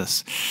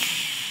Texas?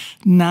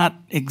 Not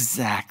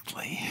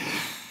exactly.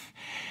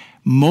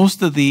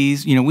 Most of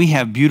these, we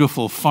have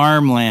beautiful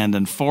farmland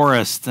and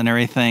forests and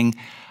everything.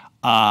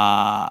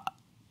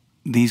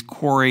 These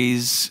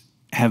quarries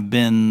have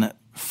been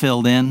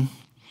filled in.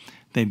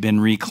 They've been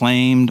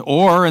reclaimed.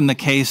 Or in the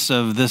case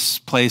of this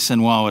place in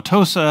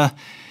Wauwatosa,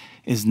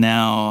 is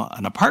now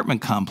an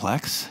apartment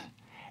complex,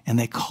 and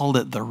they called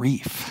it the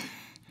Reef.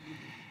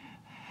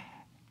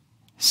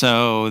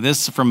 So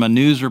this is from a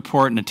news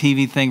report and a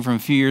TV thing from a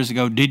few years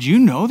ago. Did you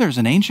know there's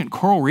an ancient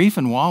coral reef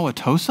in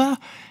Wauwatosa?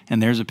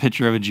 And there's a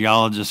picture of a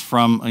geologist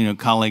from,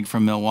 colleague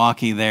from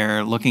Milwaukee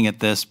there looking at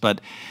this, but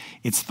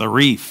it's the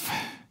Reef.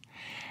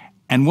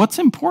 And what's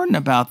important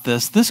about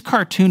this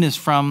cartoon is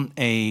from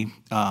a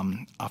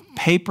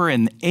paper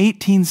in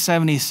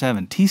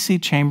 1877, T.C.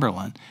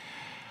 Chamberlain.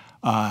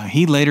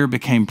 He later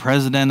became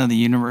president of the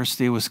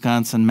University of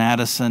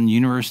Wisconsin-Madison,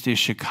 University of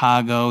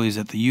Chicago. He's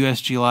at the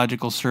U.S.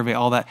 Geological Survey,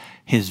 all that.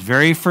 His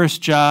very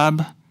first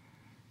job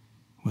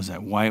was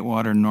at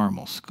Whitewater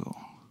Normal School.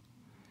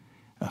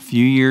 A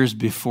few years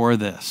before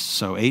this,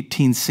 so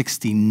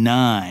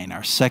 1869,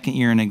 our second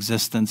year in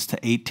existence, to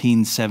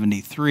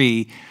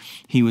 1873,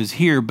 he was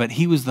here, but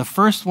he was the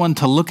first one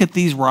to look at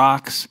these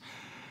rocks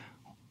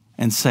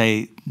and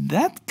say,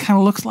 that kind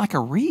of looks like a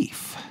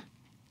reef.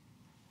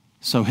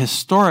 So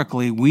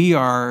historically, we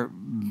are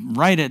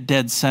right at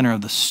dead center of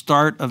the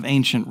start of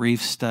ancient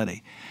reef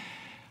study.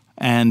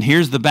 And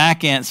here's the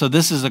back end. So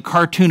this is a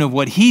cartoon of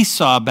what he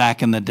saw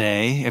back in the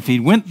day. If he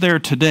went there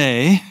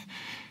today,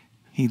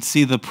 he'd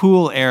see the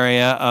pool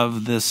area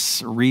of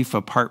this reef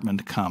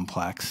apartment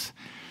complex.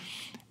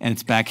 And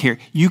it's back here.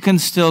 You can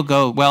still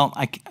go, well,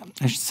 I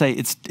should say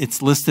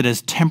it's listed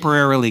as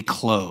temporarily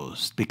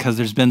closed because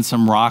there's been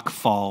some rock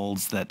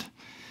falls that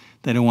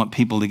they don't want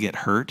people to get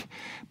hurt.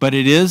 But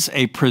it is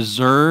a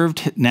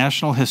preserved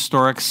National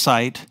Historic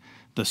Site.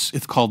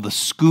 It's called the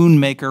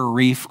Schoonmaker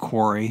Reef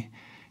Quarry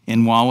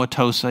in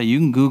Wauwatosa. You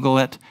can Google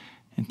it.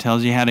 It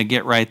tells you how to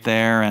get right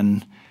there,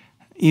 and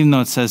even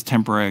though it says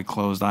temporarily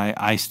closed,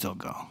 I still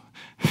go.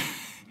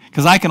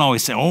 Because I can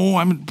always say, oh,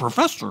 I'm a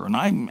professor, and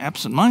I'm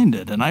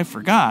absent-minded, and I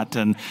forgot.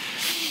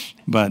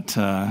 But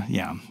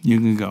yeah, you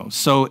can go.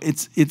 So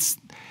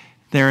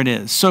there it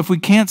is. So if we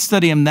can't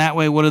study them that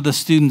way, what do the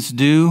students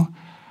do?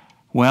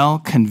 Well,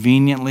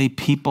 conveniently,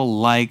 people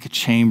like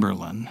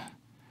Chamberlain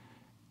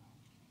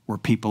were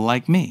people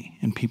like me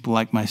and people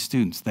like my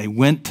students. They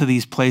went to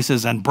these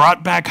places and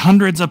brought back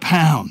hundreds of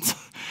pounds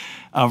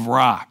of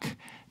rock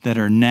that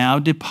are now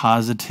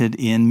deposited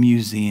in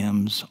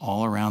museums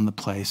all around the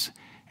place.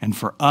 And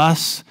for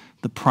us,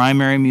 the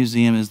primary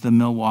museum is the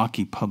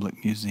Milwaukee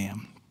Public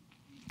Museum.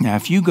 Now,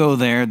 if you go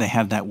there, they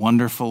have that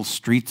wonderful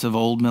Streets of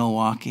Old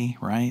Milwaukee,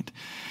 right?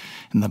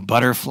 And the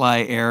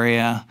butterfly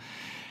area.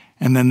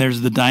 And then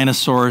there's the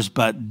dinosaurs,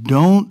 but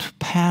don't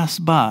pass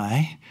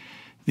by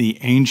the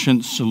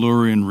ancient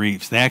Silurian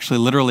reefs. They actually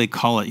literally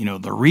call it,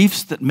 the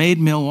reefs that made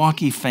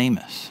Milwaukee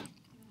famous.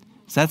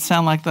 Does that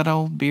sound like that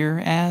old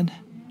beer ad?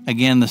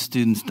 Again, the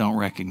students don't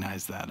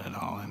recognize that at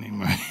all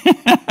anymore.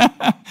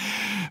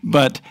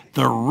 But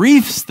the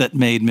reefs that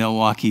made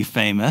Milwaukee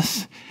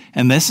famous,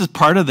 and this is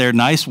part of their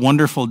nice,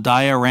 wonderful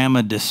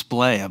diorama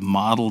display of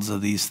models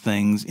of these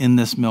things in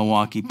this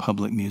Milwaukee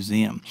Public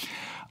Museum.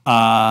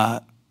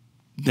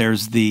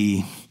 There's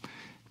the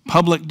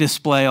public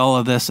display, all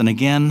of this. And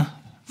again,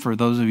 for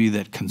those of you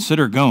that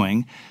consider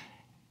going,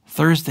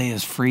 Thursday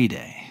is free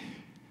day.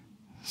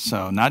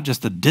 So not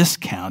just a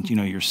discount,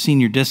 your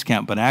senior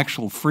discount, but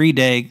actual free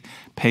day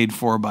paid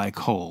for by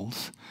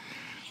Kohl's.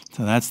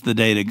 So that's the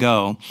day to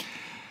go.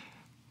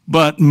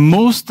 But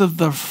most of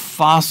the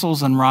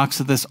fossils and rocks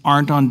of this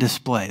aren't on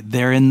display.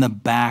 They're in the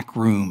back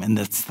room, and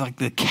it's like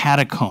the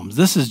catacombs.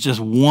 This is just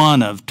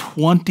one of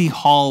 20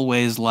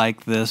 hallways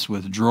like this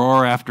with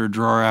drawer after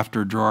drawer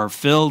after drawer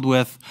filled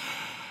with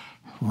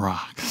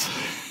rocks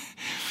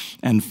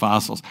and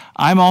fossils.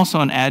 I'm also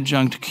an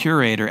adjunct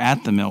curator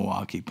at the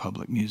Milwaukee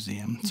Public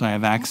Museum, so I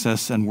have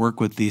access and work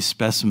with these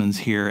specimens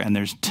here, and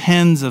there's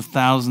tens of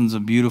thousands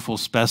of beautiful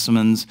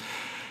specimens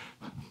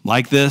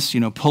like this.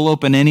 Pull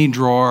open any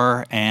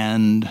drawer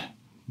and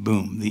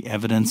boom, the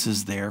evidence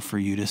is there for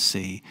you to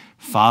see.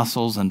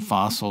 Fossils and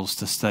fossils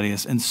to study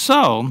us. And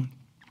so,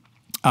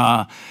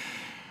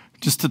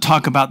 just to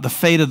talk about the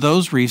fate of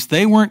those reefs,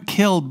 they weren't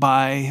killed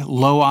by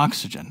low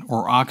oxygen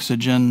or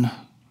oxygen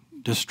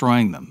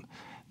destroying them.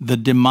 The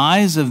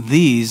demise of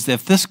these,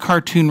 if this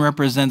cartoon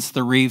represents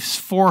the reefs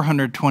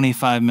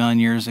 425 million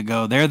years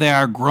ago, there they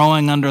are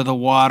growing under the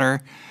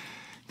water,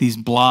 these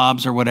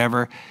blobs or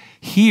whatever.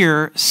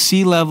 Here,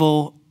 sea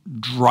level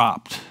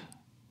dropped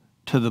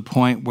to the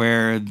point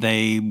where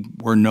they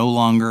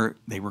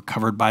were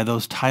covered by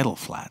those tidal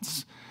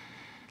flats.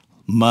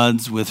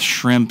 Muds with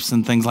shrimps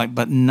and things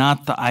but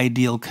not the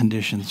ideal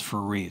conditions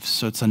for reefs.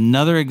 So it's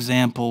another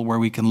example where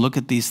we can look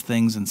at these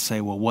things and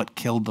say, well, what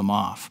killed them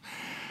off?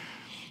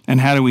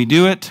 And how do we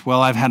do it?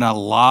 Well, I've had a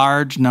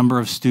large number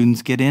of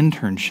students get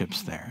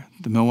internships there.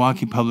 The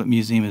Milwaukee Public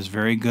Museum is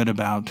very good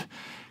about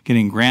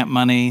getting grant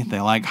money.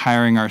 They like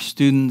hiring our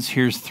students.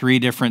 Here's 3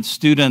 different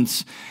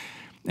students,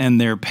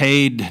 and they're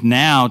paid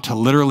now to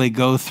literally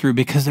go through,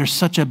 because there's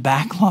such a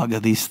backlog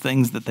of these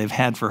things that they've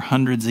had for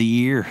hundreds of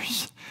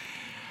years.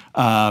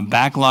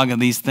 Backlog of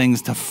these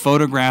things, to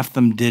photograph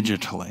them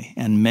digitally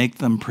and make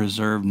them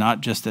preserved,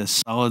 not just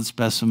as solid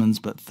specimens,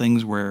 but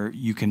things where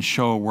you can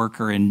show a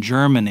worker in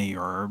Germany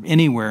or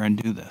anywhere and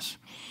do this.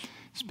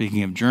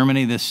 Speaking of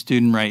Germany, this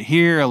student right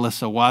here,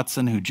 Alyssa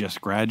Watson, who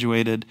just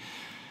graduated,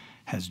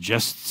 has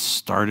just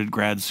started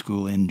grad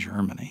school in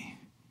Germany.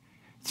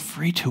 It's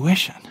free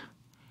tuition.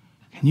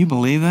 Can you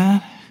believe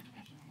that?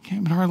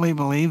 Can't hardly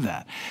believe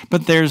that.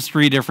 But there's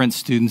 3 different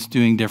students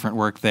doing different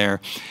work there.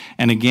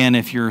 And again,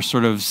 if you're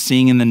sort of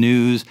seeing in the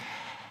news,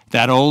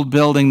 that old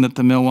building that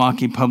the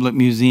Milwaukee Public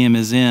Museum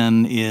is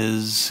in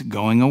is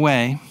going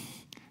away.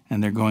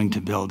 And they're going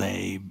to build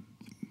I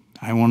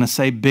want to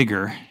say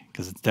bigger,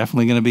 because it's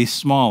definitely going to be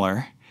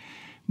smaller,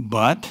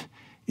 but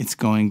it's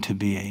going to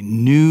be a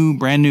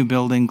brand new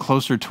building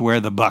closer to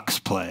where the Bucks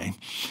play.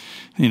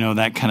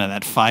 That kind of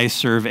that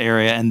Fiserv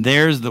area. And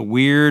there's the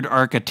weird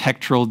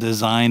architectural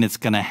design it's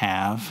going to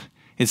have.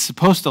 It's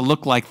supposed to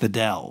look like the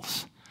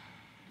Dells.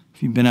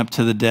 If you've been up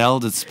to the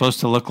Dells, it's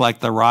supposed to look like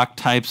the rock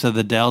types of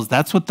the Dells.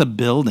 That's what the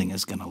building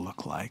is going to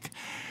look like.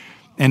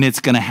 And it's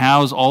going to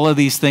house all of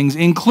these things,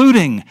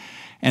 including,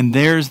 and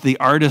there's the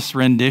artist's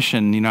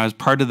rendition. I was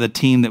part of the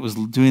team that was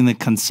doing the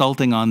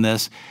consulting on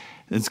this.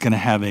 It's going to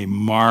have a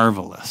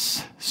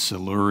marvelous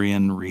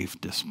Silurian reef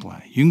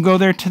display. You can go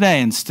there today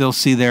and still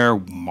see their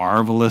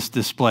marvelous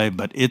display,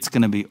 but it's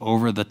going to be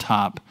over the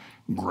top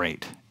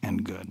great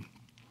and good.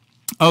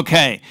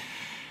 Okay.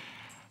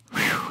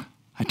 Whew.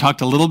 I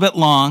talked a little bit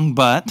long,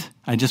 but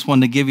I just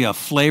wanted to give you a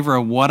flavor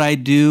of what I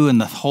do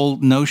and the whole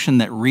notion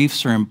that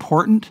reefs are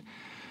important,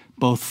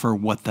 both for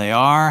what they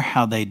are,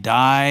 how they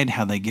died,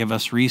 how they give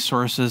us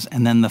resources,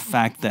 and then the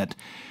fact that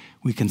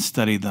we can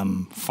study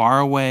them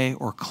far away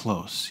or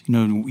close.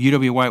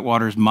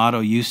 UW-Whitewater's motto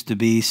used to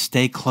be,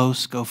 stay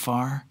close, go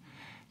far.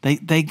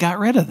 They got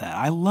rid of that.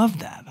 I love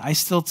that. I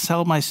still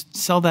sell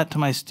that to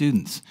my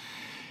students.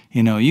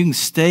 You know, you can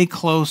stay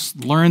close,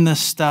 learn this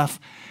stuff,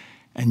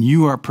 and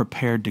you are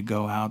prepared to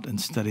go out and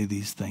study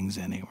these things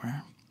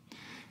anywhere.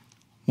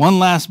 One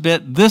last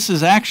bit. This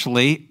is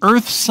actually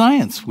Earth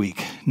Science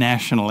Week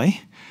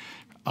nationally.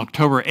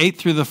 October 8th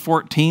through the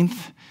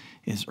 14th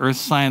is Earth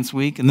Science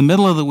Week. In the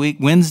middle of the week,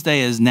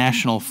 Wednesday is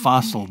National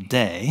Fossil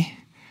Day.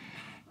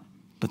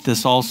 But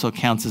this also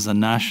counts as a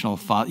national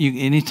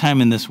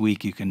anytime in this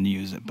week you can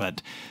use it.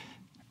 But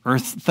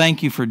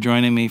thank you for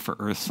joining me for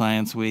Earth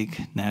Science Week,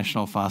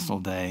 National Fossil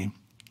Day.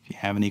 If you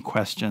have any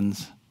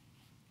questions,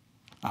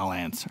 I'll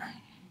answer.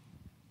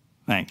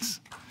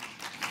 Thanks.